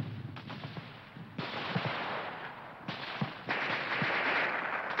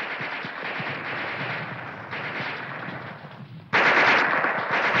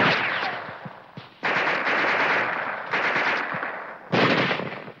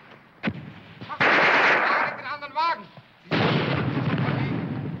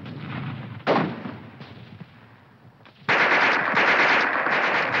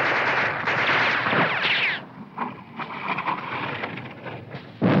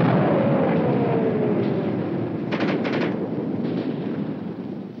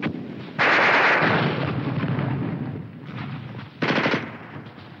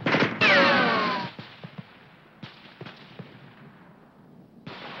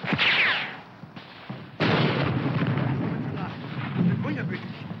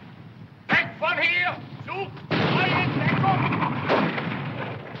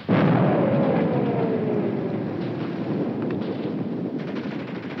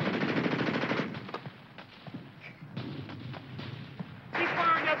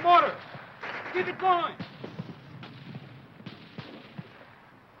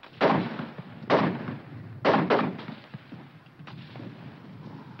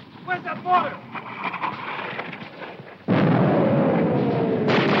 Where's that mortar?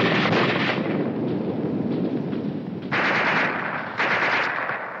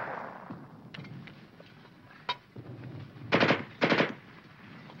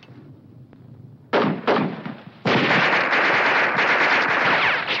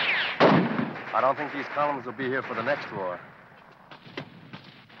 I don't think these columns will be here for the next war.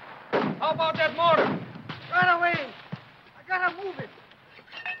 How about that mortar? Right away. I gotta move it.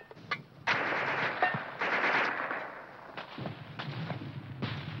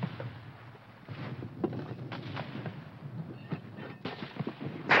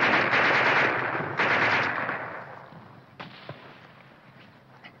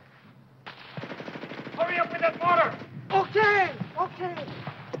 Hurry up with that mortar. Okay, okay.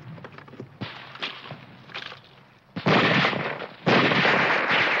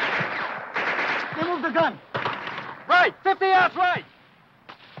 Remove the gun. Right, 50 yards right.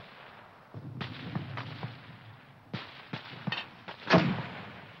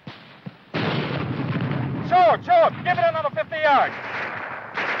 Sure. Give it another 50 yards.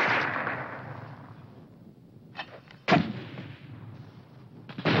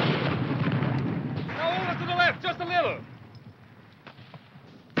 Now over to the left, just a little.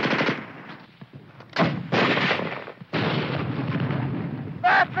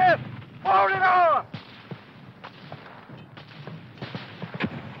 That's it. Hold it on.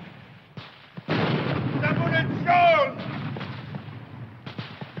 Double it, show.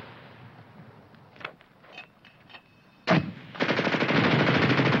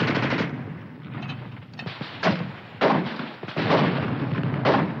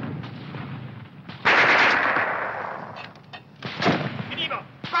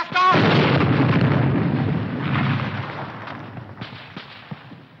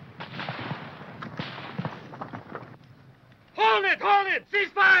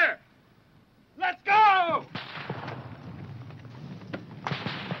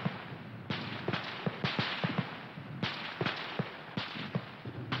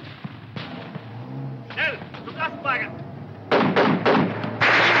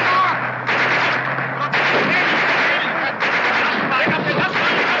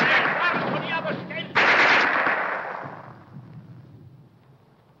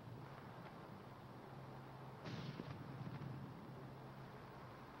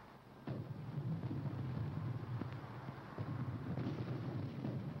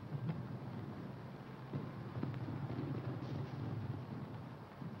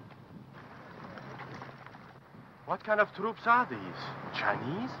 What kind of troops are these?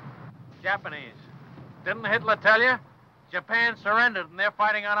 Chinese? Japanese. Didn't Hitler tell you? Japan surrendered, and they're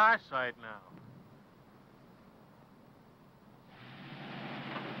fighting on our side now.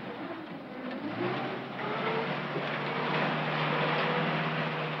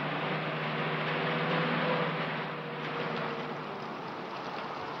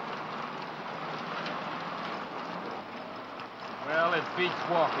 Well, it beats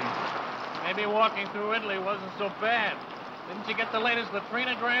walking. Maybe walking through Italy wasn't so bad. Didn't you get the latest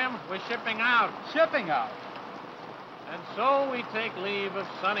latrinogram? We're shipping out. Shipping out? And so we take leave of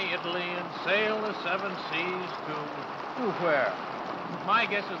sunny Italy and sail the seven seas To where? my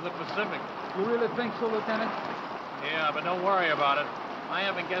guess is the Pacific. You really think so, Lieutenant? Yeah, but don't worry about it. I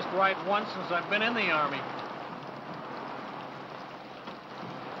haven't guessed right once since I've been in the Army.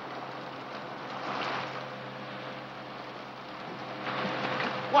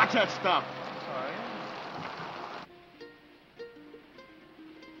 Watch that stuff. Sorry.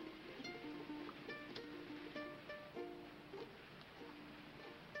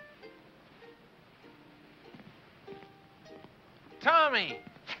 Tommy!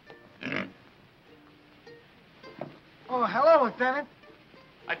 Oh, hello, Lieutenant.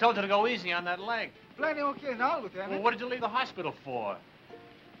 I told you to go easy on that leg. Plenty okay now, Lieutenant. Well, what did you leave the hospital for?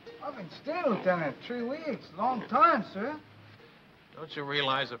 I've been staying, Lieutenant. 3 weeks. Long time, sir. Don't you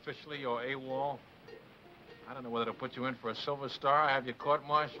realize officially you're AWOL? I don't know whether to put you in for a Silver Star or have you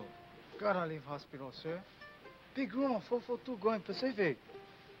court-martialed. Gotta leave hospital, sir. Big room on 442 going Pacific.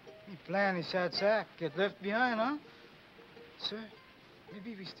 Me plan is sad sack. Get left behind, huh? Sir,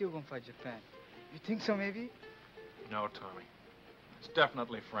 maybe we still gonna fight Japan. You think so, maybe? No, Tommy. It's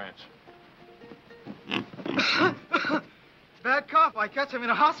definitely France. Bad cough. I catch him in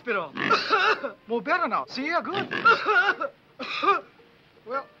a hospital. More better now. See ya? Good.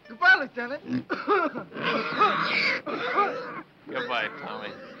 Well, goodbye, Lieutenant. Goodbye, Tommy.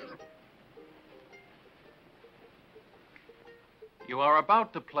 You are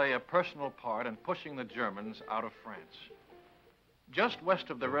about to play a personal part in pushing the Germans out of France. Just west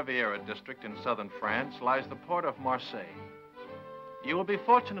of the Riviera district in southern France lies the port of Marseille. You will be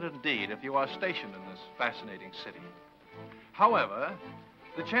fortunate indeed if you are stationed in this fascinating city. However,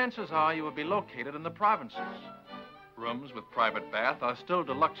 the chances are you will be located in the provinces. Rooms with private bath are still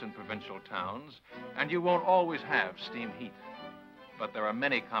deluxe in provincial towns, and you won't always have steam heat. But there are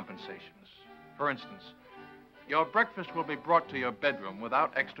many compensations. For instance, your breakfast will be brought to your bedroom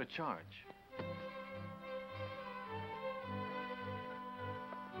without extra charge.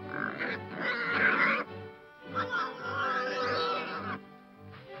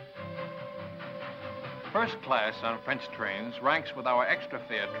 First class on French trains ranks with our extra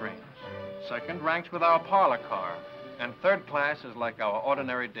fare trains. Second ranks with our parlor car. And third class is like our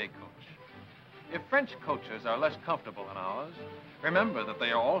ordinary day coach. If French coaches are less comfortable than ours, remember that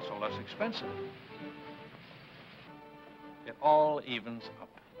they are also less expensive. It all evens up.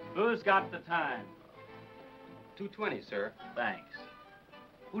 Who's got the time? 2:20, sir. Thanks.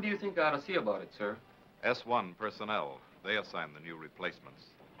 Who do you think I ought to see about it, sir? S1 personnel. They assign the new replacements.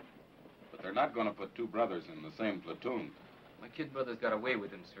 But they're not going to put two brothers in the same platoon. My kid brother's got away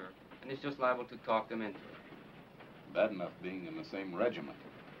with him, sir, and he's just liable to talk them into it. Bad enough being in the same regiment,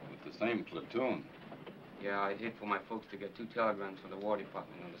 with the same platoon. Yeah, I'd hate for my folks to get 2 telegrams from the War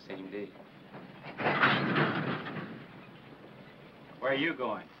Department on the same day. Where are you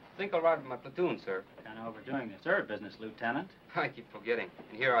going? Think I'll ride with my platoon, sir. Kind of overdoing the third business, Lieutenant. I keep forgetting.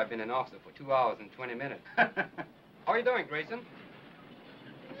 And here I've been an officer for 2 hours and 20 minutes. How are you doing, Grayson?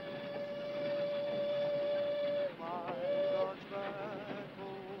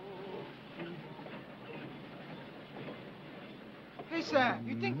 Hey, Sam,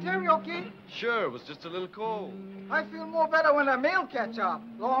 you think Terry okay? Sure, it was just a little cold. I feel more better when the mail catch up.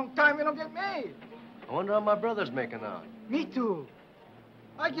 Long time we don't get mail. I wonder how my brother's making out. Me too.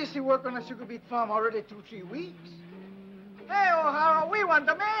 I guess he worked on a sugar beet farm already 2-3 weeks. Hey, O'Hara, we want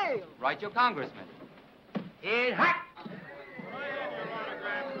the mail. Right, your congressman. In hot.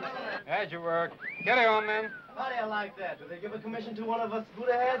 As you work. Get it on, men. How do you like that? Do they give a commission to one of us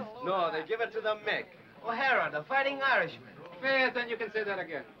Buddha heads? No, they give it to the Mick. O'Hara, the fighting Irishman. Yes, then you can say that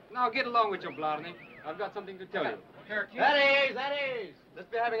again. Now get along with your Blarney. I've got something to tell you. Here, keep... That is. Let's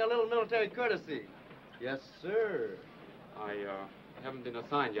be having a little military courtesy. Yes, sir. I haven't been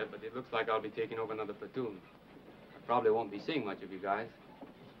assigned yet, but it looks like I'll be taking over another platoon. I probably won't be seeing much of you guys.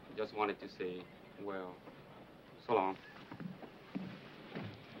 I just wanted to say, well, so long.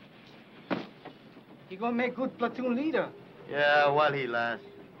 He gonna make good platoon leader. Yeah, while he lasts.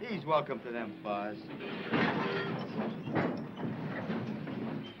 He's welcome to them bars.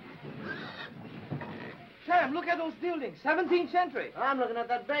 Hey, Sam, look at those buildings. 17th century. I'm looking at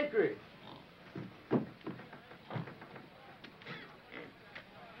that bakery.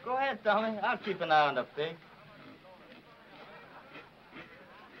 Go ahead, Tommy. I'll keep an eye on the pig.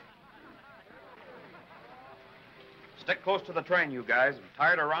 Stick close to the train, you guys. I'm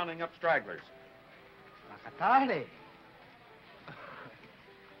tired of rounding up stragglers. Makatari.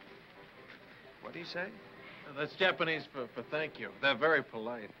 What do you say? That's Japanese for thank you. They're very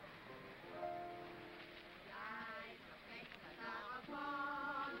polite.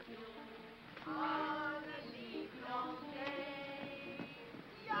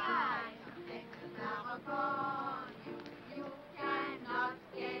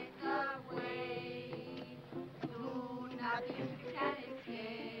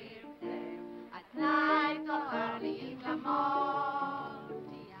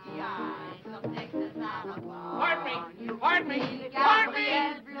 Pardon me. Hello,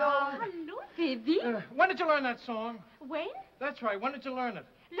 baby. When did you learn that song? When? That's right. When did you learn it?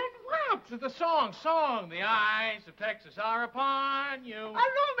 Learn what? The song. The eyes of Texas are upon you.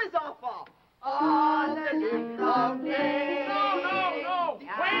 Allons, mes enfants. On the live long day. No.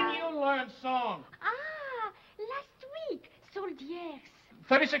 When you learn song? Ah, last week. Soldiers.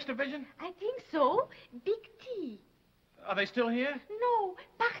 36th Division? I think so. Big T. Are they still here? No,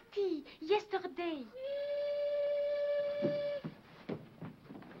 party. Yesterday.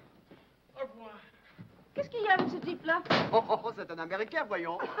 Au revoir. Qu'est-ce qu'il y a avec ce type-là? Oh, c'est un Américain,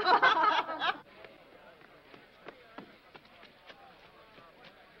 voyons.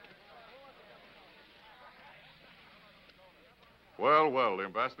 Well, the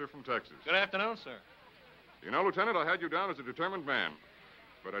ambassador from Texas. Good afternoon, sir. You know, Lieutenant, I had you down as a determined man.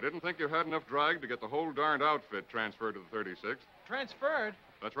 But I didn't think you had enough drag to get the whole darned outfit transferred to the 36th. Transferred?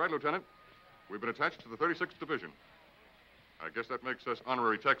 That's right, Lieutenant. We've been attached to the 36th Division. I guess that makes us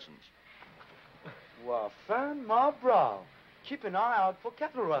honorary Texans. Well, fan, my brow. Keep an eye out for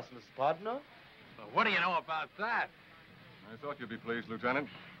cattle rustlers, partner. Well, what do you know about that? I thought you'd be pleased, Lieutenant.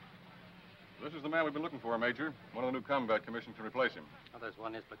 This is the man we've been looking for, Major. One of the new combat commissions to replace him. Oh, there's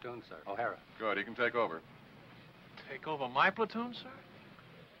one in his platoon, sir. O'Hara. Good, he can take over. Take over my platoon, sir?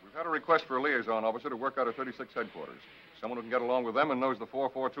 We've had a request for a liaison officer to work out of 36 headquarters. Someone who can get along with them and knows the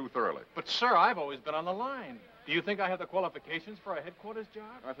 442 thoroughly. But, sir, I've always been on the line. Do you think I have the qualifications for a headquarters job?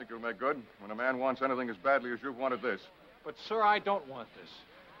 I think you'll make good when a man wants anything as badly as you've wanted this. But, sir, I don't want this.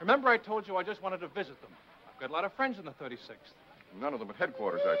 Remember I told you I just wanted to visit them. I've got a lot of friends in the 36th. None of them at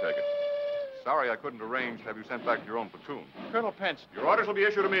headquarters, I take it. Sorry I couldn't arrange to have you sent back to your own platoon. Colonel Pence. Your orders will be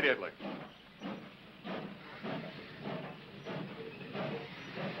issued immediately.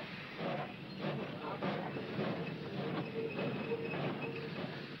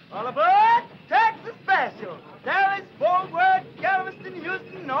 All aboard! Texas Special! Dallas, Fort Worth, Galveston,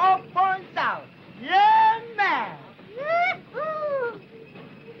 Houston, all points out. Yeah, man! Yee-hoo!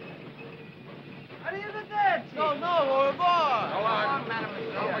 Arrivederci! No, overboard! Go on, madam.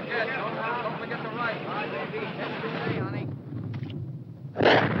 Don't forget the right. All right, baby. That's your honey.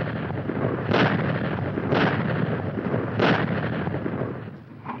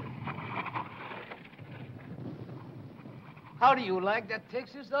 How do you like that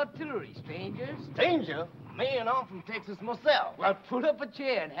Texas artillery, stranger? Stranger? Man, I'm from Texas myself. Well, pull up a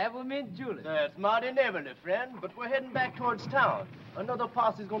chair and have 'em in Julius. That's mighty neighborly, friend, but we're heading back towards town. Another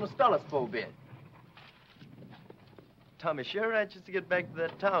posse's gonna stall us for a bit. Tommy sure anxious to get back to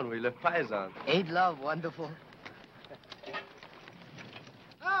that town where he left Paisan. Ain't love wonderful?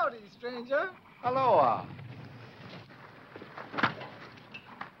 Howdy, stranger. Aloha.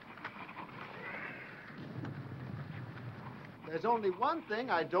 There's only one thing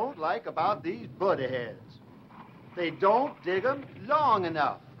I don't like about these buddy heads. They don't dig 'em long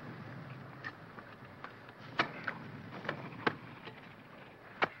enough.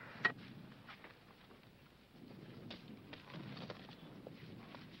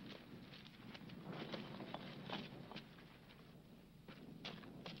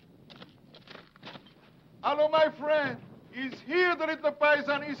 Hello, my friend. He's here, the little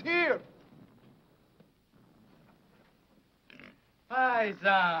paisan is here.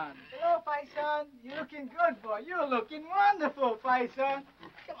 Paisan. Hello, Paisan. You're looking good, boy. You're looking wonderful, Paisan.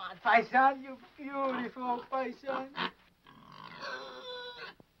 Come on, Paisan. You beautiful Paisan.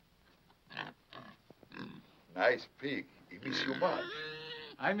 Nice pig. He miss you much.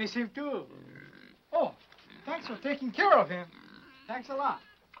 I miss him, too. Oh, thanks for taking care of him. Thanks a lot.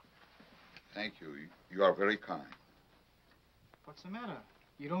 Thank you. You are very kind. What's the matter?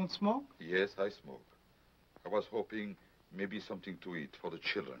 You don't smoke? Yes, I smoke. I was hoping maybe something to eat for the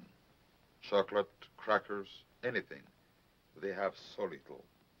children. Chocolate, crackers, anything. They have so little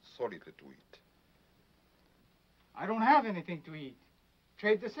to eat. I don't have anything to eat.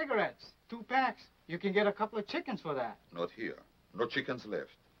 Trade the cigarettes. 2 packs. You can get a couple of chickens for that. Not here. No chickens left.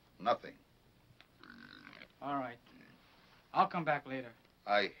 Nothing. All right. I'll come back later.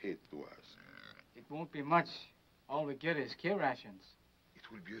 I hate to ask. It won't be much. All we get is kill rations. It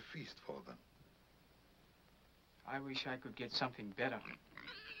will be a feast for them. I wish I could get something better.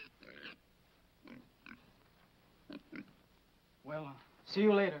 Well, see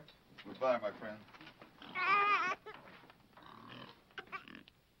you later. Goodbye, my friend.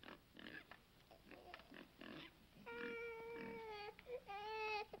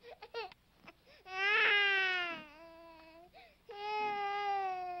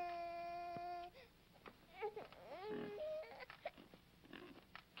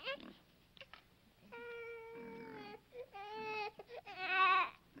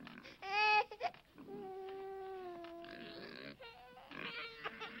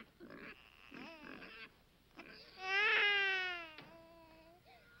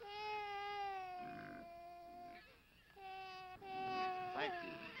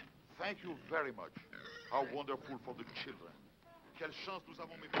 Thank you very much. How wonderful for the children. Quelle chance nous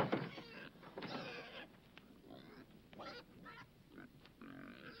avons, mes petits.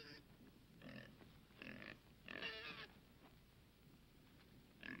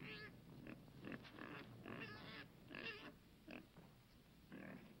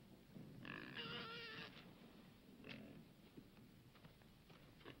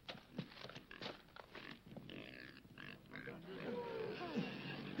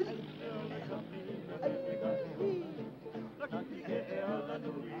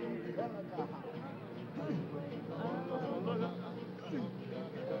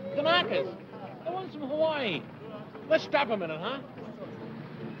 The knockers. The ones from Hawaii. Let's stop a minute, huh?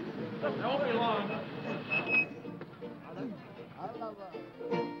 It won't be long.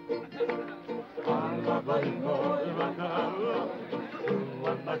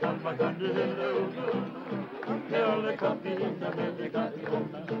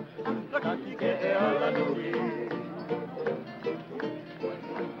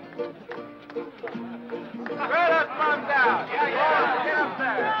 Throw that bomb down. Yeah. Get up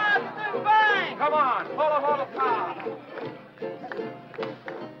there. Bang! Come on. Hold the car.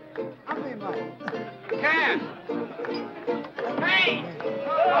 Can. Hey!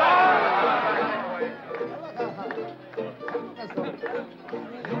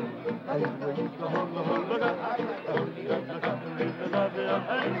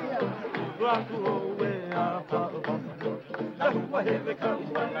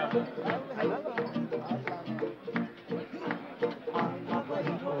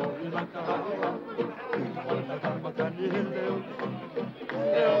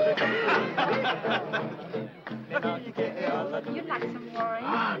 You'd like some wine?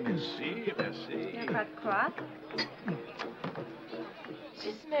 Ah, merci. You're quite cross.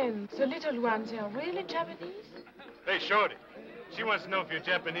 These men, the little ones, are really Japanese? Hey, Shorty. She wants to know if you're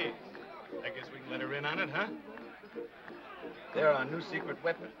Japanese. I guess we can let her in on it, huh? They're our new secret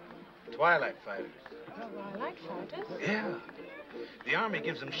weapon. Twilight fighters. Twilight fighters? Yeah. The Army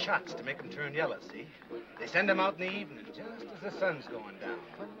gives them shots to make them turn yellow, see? They send them out in the evening, just as the sun's going down.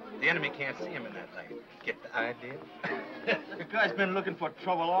 The enemy can't see them in that light. Get the idea? The guy's been looking for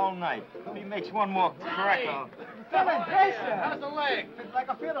trouble all night. If he makes one more crack, I'll... Fella, Grayson. How's the leg? It's like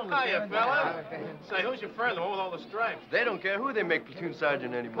a fiddle. Hiya, fella. Say, who's your friend, the one with all the stripes? They don't care who they make platoon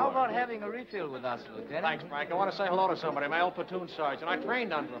sergeant anymore. How about having a refill with us, Lieutenant? Thanks, Frank. I want to say hello to somebody, my old platoon sergeant. I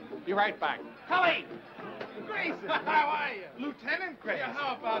trained under him. Be right back. Cully! Grayson! How are you? Lieutenant Grayson. Yeah,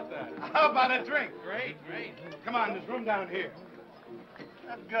 how about that? How about a drink? Great. Come on, there's room down here.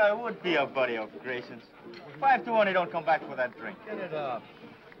 That guy would be a buddy of Grayson's. 5 to 1, he don't come back for that drink. Get it up.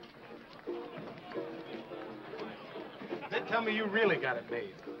 They tell me you really got it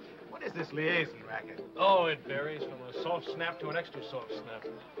made. What is this liaison racket? Oh, it varies from a soft snap to an extra soft snap.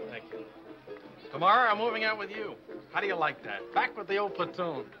 Thank you. Tomorrow, I'm moving out with you. How do you like that? Back with the old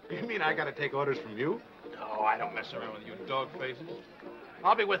platoon. You mean I got to take orders from you? No, I don't mess around with you dog faces.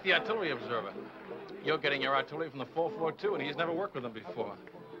 I'll be with the artillery observer. You're getting your artillery from the 442, and he's never worked with them before.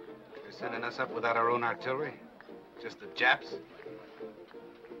 You're sending us up without our own artillery? Just the Japs?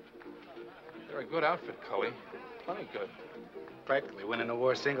 They're a good outfit, Cully. Plenty good. Practically winning the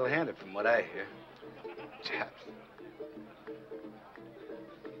war single-handed, from what I hear. Japs.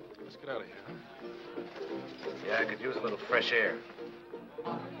 Let's get out of here, huh? Yeah, I could use a little fresh air.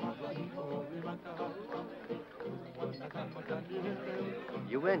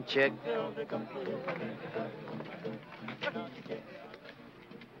 You win, Chick.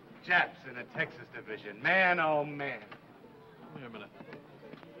 Japs in the Texas division. Man, oh, man. Wait a minute.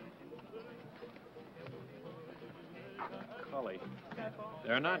 Cully.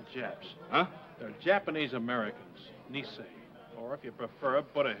 They're not Japs. Huh? They're Japanese Americans, Nisei. Or if you prefer,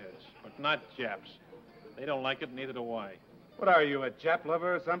 Buddha heads. But not Japs. They don't like it, neither do I. What are you, a Jap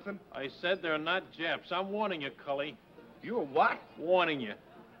lover or something? I said they're not Japs. I'm warning you, Cully. You a what? Warning you.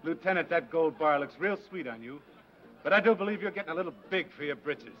 Lieutenant, that gold bar looks real sweet on you. But I do believe you're getting a little big for your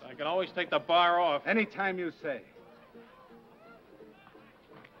britches. I can always take the bar off. Any time you say.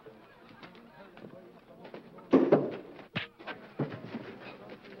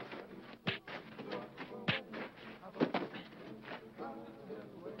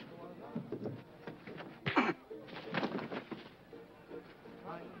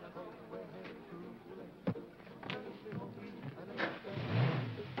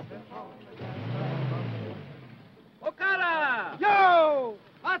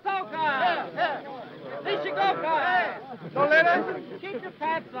 Keep your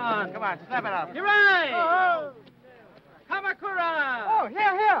pants on. Come on, slap it up. You're right. Kamakura. Oh,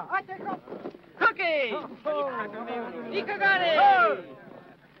 here. I take off. Cookie. Ikagani.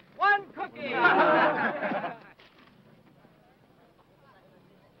 One cookie.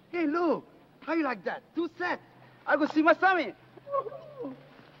 Hey, Lou, how you like that? 2 sets. I go see my Sammy.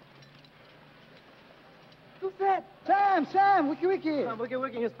 2 sets. Sam, wiki. I'm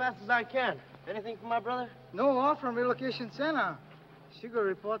wiki as fast as I can. Anything for my brother? No, all from relocation center. Sugar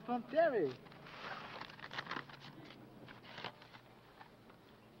report from Terry.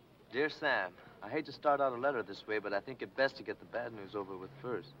 Dear Sam, I hate to start out a letter this way, but I think it best to get the bad news over with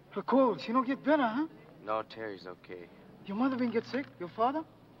first. Her cold, she don't get better, huh? No, Terry's okay. Your mother been get sick? Your father?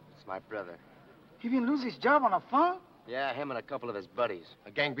 It's my brother. He been lose his job on a farm? Yeah, him and a couple of his buddies.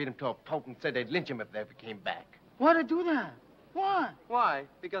 A gang beat him to a pulp and said they'd lynch him if they ever came back. Why'd they do that? Why? Why?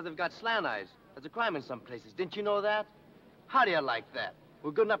 Because they've got slant eyes. There's a crime in some places. Didn't you know that? How do you like that?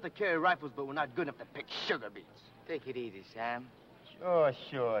 We're good enough to carry rifles, but we're not good enough to pick sugar beets. Take it easy, Sam.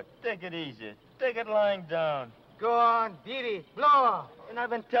 Sure. Take it easy. Take it lying down. Go on, beat it. Blow. And I've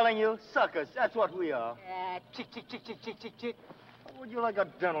been telling you, suckers, that's what we are. Chick. How would you like a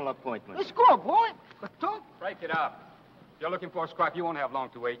dental appointment? Let's go, boy. Break it up. If you're looking for a scrap, you won't have long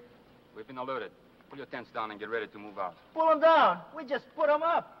to wait. We've been alerted. Pull your tents down and get ready to move out. Pull them down. We just put them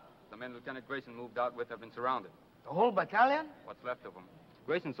up. The men Lieutenant Grayson moved out with have been surrounded. The whole battalion? What's left of them.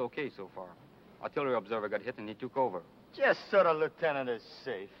 Grayson's okay so far. Artillery observer got hit and he took over. Just so the lieutenant is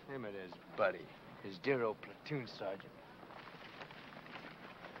safe. Him and his buddy. His dear old platoon sergeant.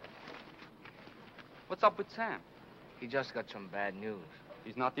 What's up with Sam? He just got some bad news.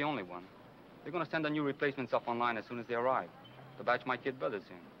 He's not the only one. They're going to send the new replacements up online as soon as they arrive. The batch my kid brother's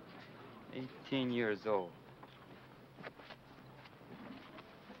in. 18 years old.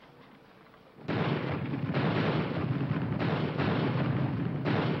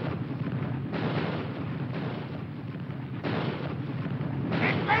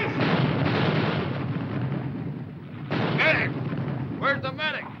 Medic! Where's the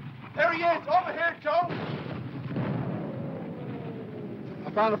medic? There he is. Over here, Joe.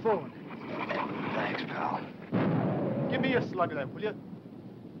 I found the phone. Thanks, pal. Give me a slug of that, will you?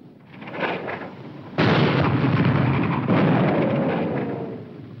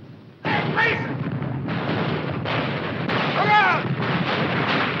 Hey, Grayson! Look out!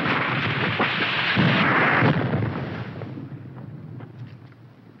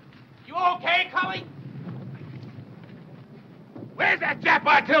 You okay, Cully? Where's that Jap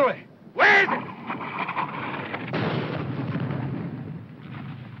artillery? Where is it?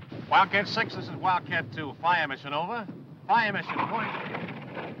 Wildcat 6, this is Wildcat 2. Fire mission over. Fire mission, point.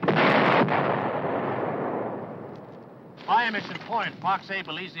 Fire mission, point. Fox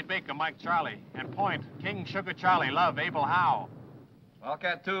Abel, Easy Baker, Mike Charlie. And point, King Sugar Charlie, Love, Abel Howe.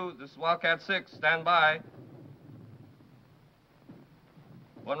 Wildcat 2, this is Wildcat 6. Stand by.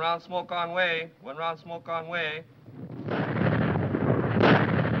 1 round smoke on way. 1 round smoke on way.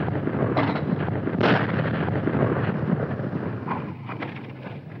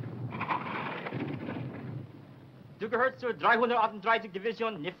 Du gehörst zur 338.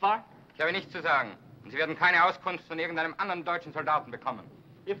 Division, nicht wahr? Ich habe nichts zu sagen. Und Sie werden keine Auskunft von irgendeinem anderen deutschen Soldaten bekommen.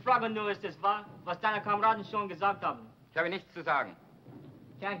 Ich frage nur, ist es wahr, was deine Kameraden schon gesagt haben? Ich habe nichts zu sagen.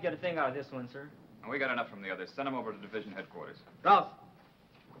 Can't get a thing out of this one, sir. We got enough from the others. Send them over to division headquarters. Ralph.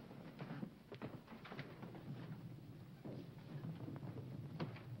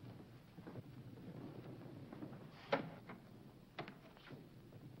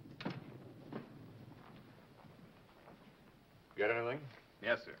 Get anything?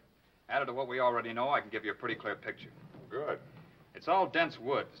 Yes, sir. Added to what we already know, I can give you a pretty clear picture. Good. It's all dense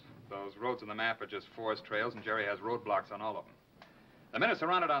woods. Those roads on the map are just forest trails, and Jerry has roadblocks on all of them. The men are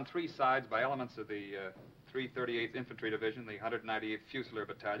surrounded on 3 sides by elements of the 338th Infantry Division, the 198th Fusilier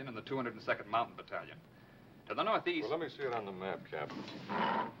Battalion, and the 202nd Mountain Battalion. To the northeast... Well, let me see it on the map, Captain.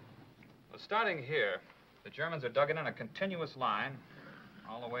 Well, starting here, the Germans are dug in a continuous line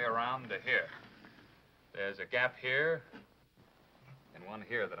all the way around to here. There's a gap here and one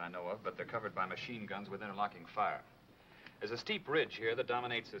here that I know of, but they're covered by machine guns with interlocking fire. There's a steep ridge here that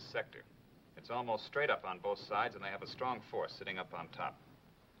dominates this sector. It's almost straight up on both sides, and they have a strong force sitting up on top.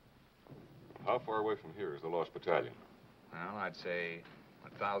 How far away from here is the lost battalion? Well, I'd say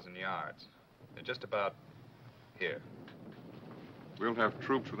 1,000 yards. They're just about here. We'll have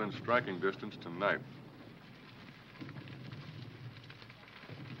troops within striking distance tonight.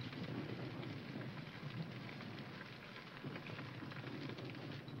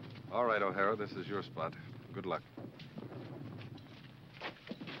 All right, O'Hara, this is your spot. Good luck.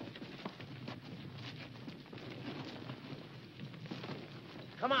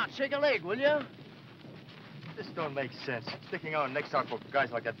 Come on, shake a leg, will you? This don't make sense. Sticking our necks out for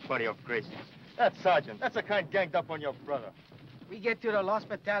guys like that buddy of Grayson's. That sergeant, that's the kind ganged up on your brother. We get to the lost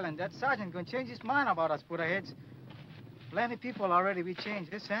battalion, that sergeant gonna change his mind about us Buddha-heads. Plenty people already we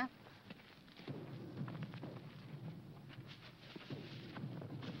changed this, huh?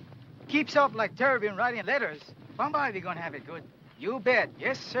 Keeps up like Terry been writing letters. Bombay, we gonna have it good. You bet.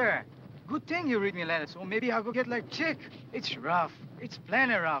 Yes, sir. Good thing you read me letters, so maybe I'll go get like Chick. It's rough. It's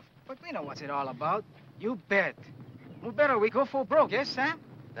plenty rough. But we know what's it all about. You bet. More better we go for broke, yes, Sam?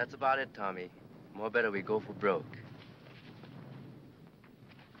 That's about it, Tommy. More better we go for broke.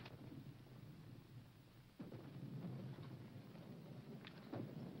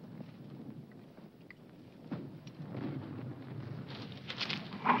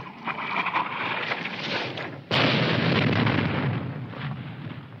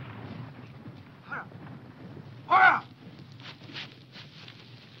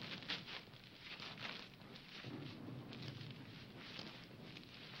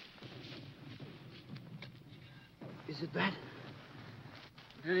 Is it bad?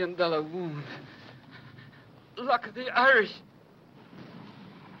 $1 million wound. Luck of the Irish.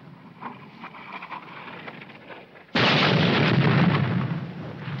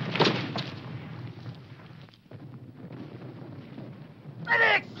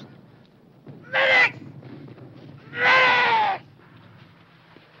 Medics! Medics! Medics!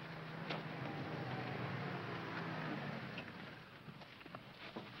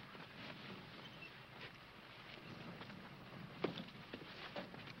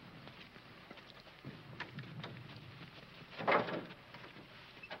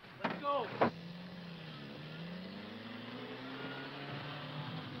 Let's go.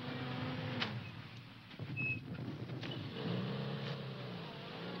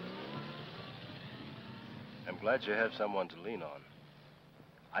 I'm glad you have someone to lean on.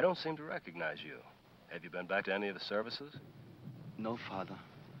 I don't seem to recognize you. Have you been back to any of the services? No, Father.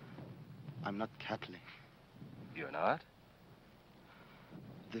 I'm not Catholic. You're not?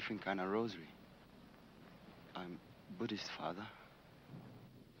 Different kind of rosary. I'm Buddhist, Father.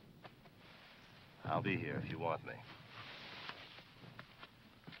 I'll be here if you want me.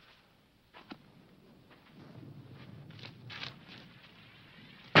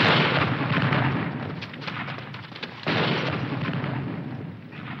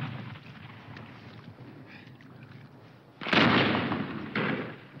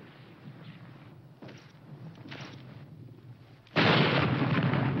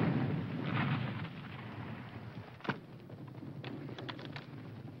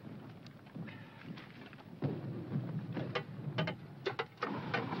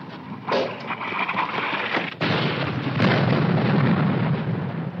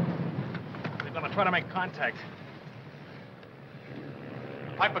 Try to make contact.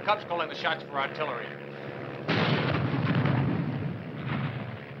 Piper Cub's calling the shots for artillery.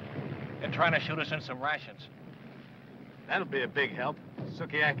 They're trying to shoot us in some rations. That'll be a big help.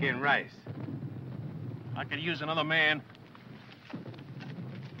 Sukiyaki and rice. I could use another man.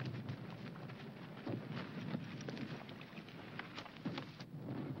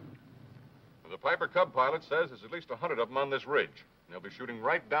 The Piper Cub pilot says there's at least 100 of them on this ridge. They'll be shooting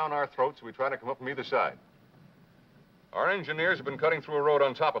right down our throats as we try to come up from either side. Our engineers have been cutting through a road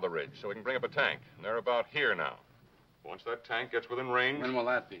on top of the ridge so we can bring up a tank. And they're about here now. Once that tank gets within range... When will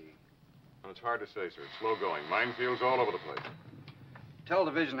that be? Well, it's hard to say, sir. It's slow going. Minefields all over the place. Tell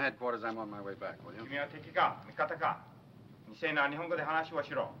division headquarters I'm on my way back, will you? 君は敵か味方か未成な日本語で話を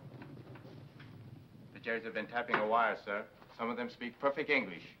しろ The Jerrys have been tapping a wire, sir. Some of them speak perfect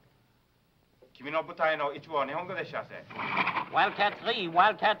English. 君の部隊の一部は日本語で知らせ Wildcat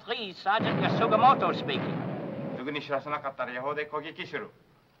 3, Sergeant Yasugamoto speaking. すぐに知らせなかったら予報で攻撃する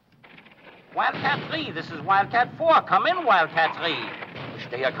Wildcat 3, this is Wildcat 4. Come in, Wildcat 3.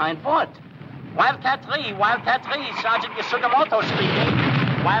 Stay your kind Wort. Wildcat 3, Sergeant Yasugamoto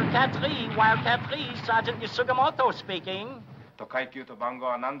speaking. Wildcat 3, Sergeant Yasugamoto speaking. Tokaikyu to Bango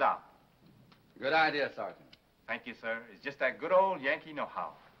wa nanda? Good idea, Sergeant. Thank you, sir. It's just that good old Yankee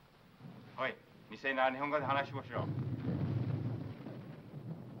know-how. Hoi, Nisei na Nihongo de hanashi wo shiro.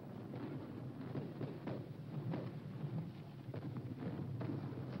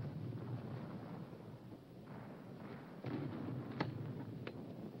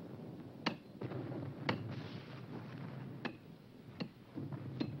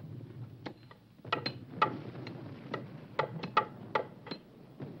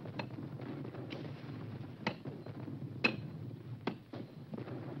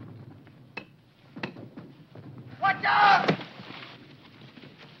 Watch out!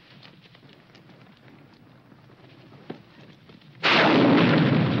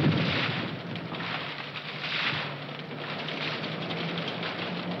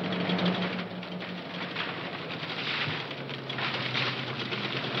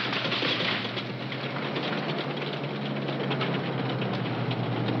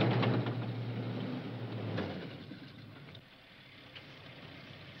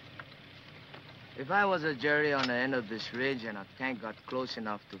 If I was a jury on the end of this ridge and a tank got close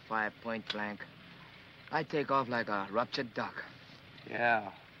enough to fire point blank, I'd take off like a ruptured duck.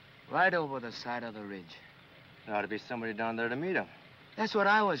 Yeah. Right over the side of the ridge. There ought to be somebody down there to meet him. That's what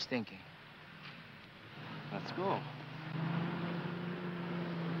I was thinking. Let's go.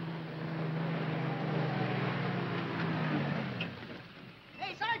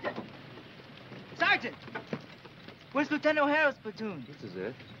 Hey, Sergeant! Sergeant! Where's Lieutenant O'Hara's platoon? This is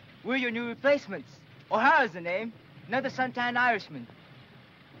it. We're your new replacements. O'Hara's the name. Another Suntan Irishman.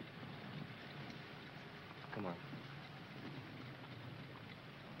 Come on.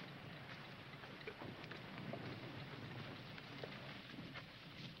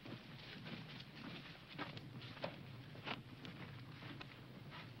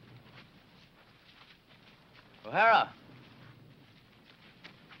 O'Hara.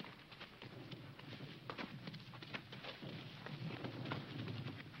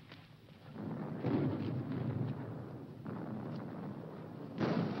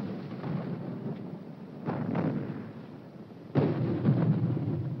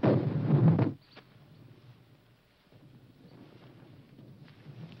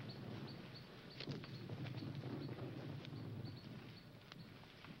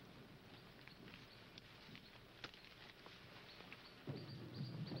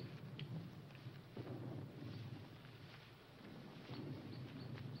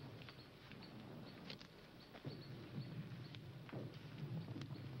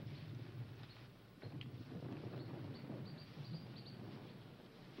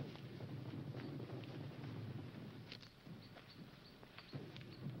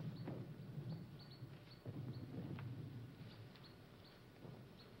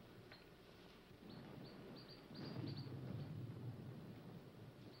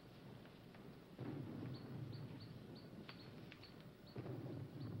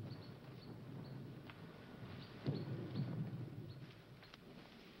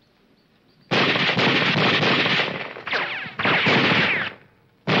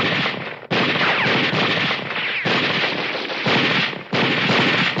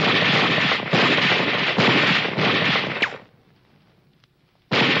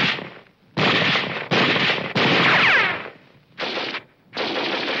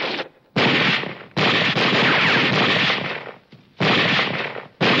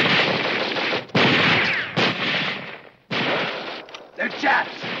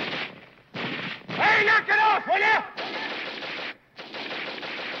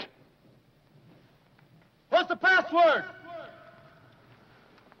 What's the password?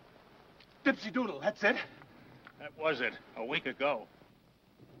 Dipsy Doodle, that's it. That was it, a week ago.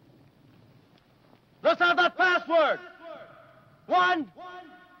 Let's have that password. 1,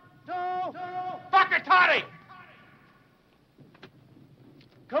 2, Fuck it, Toddy!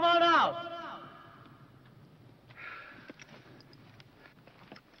 come on out.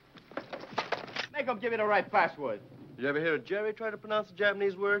 Make him give you the right password. Did you ever hear Jerry try to pronounce a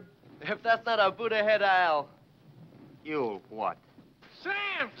Japanese word? If that's not a Buddha head, you'll what?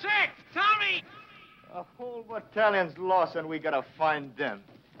 Sam, Chick, Tommy! A whole battalion's lost and we gotta find them.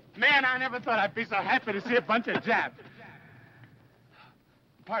 Man, I never thought I'd be so happy to see a bunch of Japs.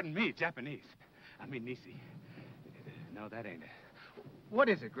 Pardon me, Japanese. I mean, Nisi. No, that ain't it. What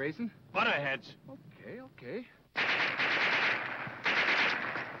is it, Grayson? Butterheads. Okay.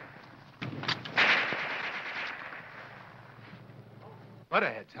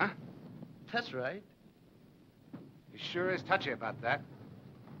 Butterheads, huh? That's right. He sure is touchy about that.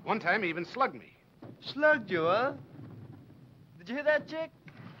 One time he even slugged me. Slugged you, huh? Did you hear that, Chick?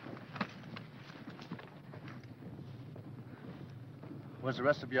 Where's the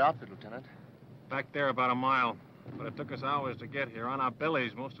rest of your outfit, Lieutenant? Back there about a mile. But it took us hours to get here, on our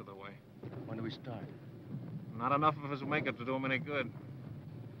bellies most of the way. When do we start? Not enough of us will make it to do them any good.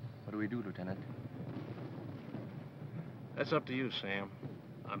 What do we do, Lieutenant? That's up to you, Sam.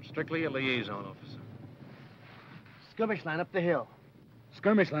 I'm strictly a liaison officer. Skirmish line up the hill.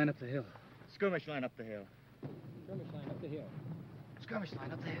 Skirmish line up the hill. Skirmish line up the hill. Skirmish line up the hill. Skirmish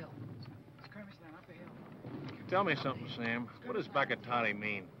line up the hill. Skirmish line up the hill. Tell me something, Sam. What does Bakatati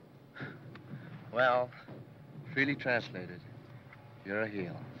mean? Well, freely translated, you're a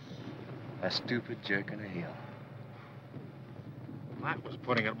heel. A stupid jerk and a heel. That was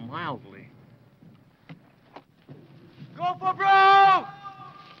putting it mildly. Go for broke!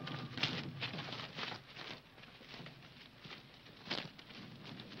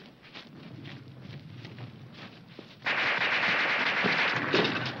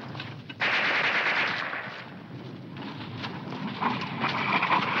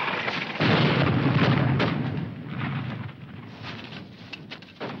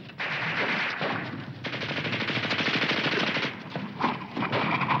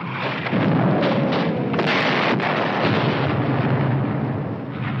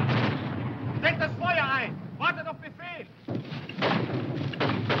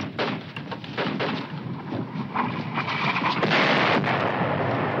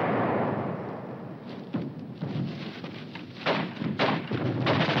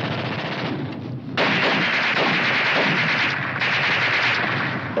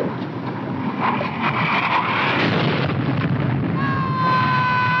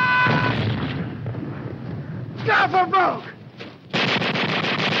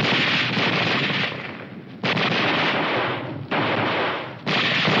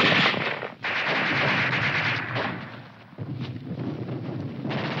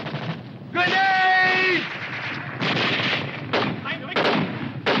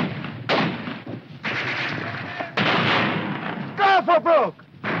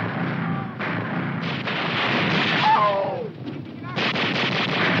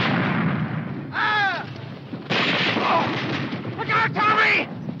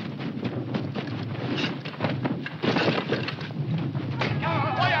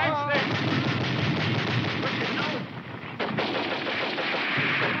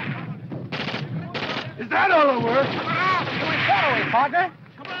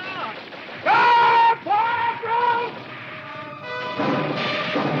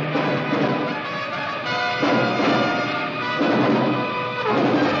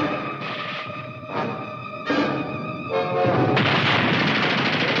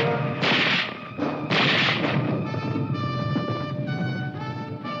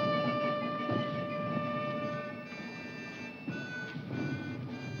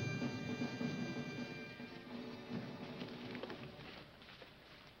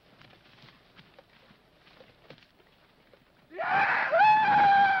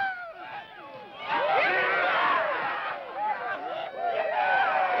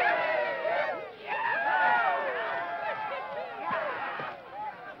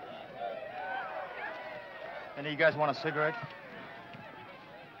 Any of you guys want a cigarette?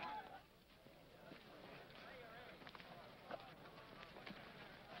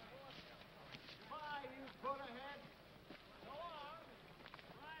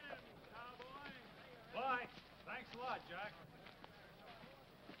 Bye. Thanks a lot, Jack.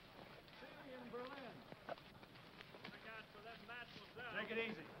 Take it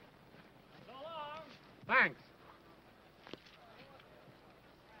easy. So long. Thanks.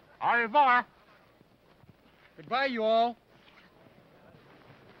 Au revoir. Goodbye, you all.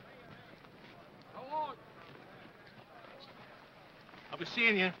 I'll be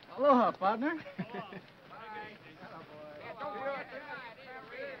seeing you. Aloha, partner.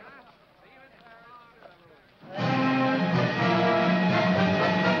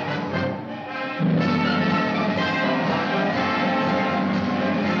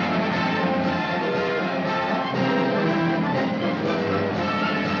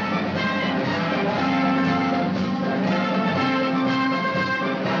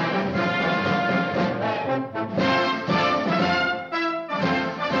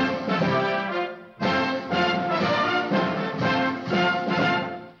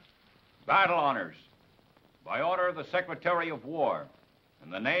 Battle honors. By order of the Secretary of War,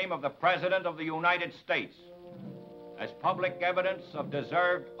 in the name of the President of the United States, as public evidence of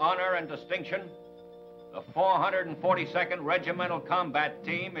deserved honor and distinction, The 442nd Regimental Combat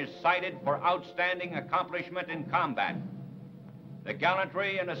Team is cited for outstanding accomplishment in combat. The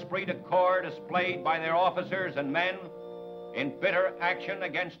gallantry and esprit de corps displayed by their officers and men in bitter action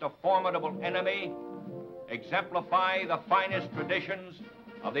against a formidable enemy exemplify the finest traditions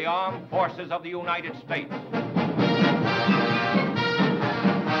of the armed forces of the United States.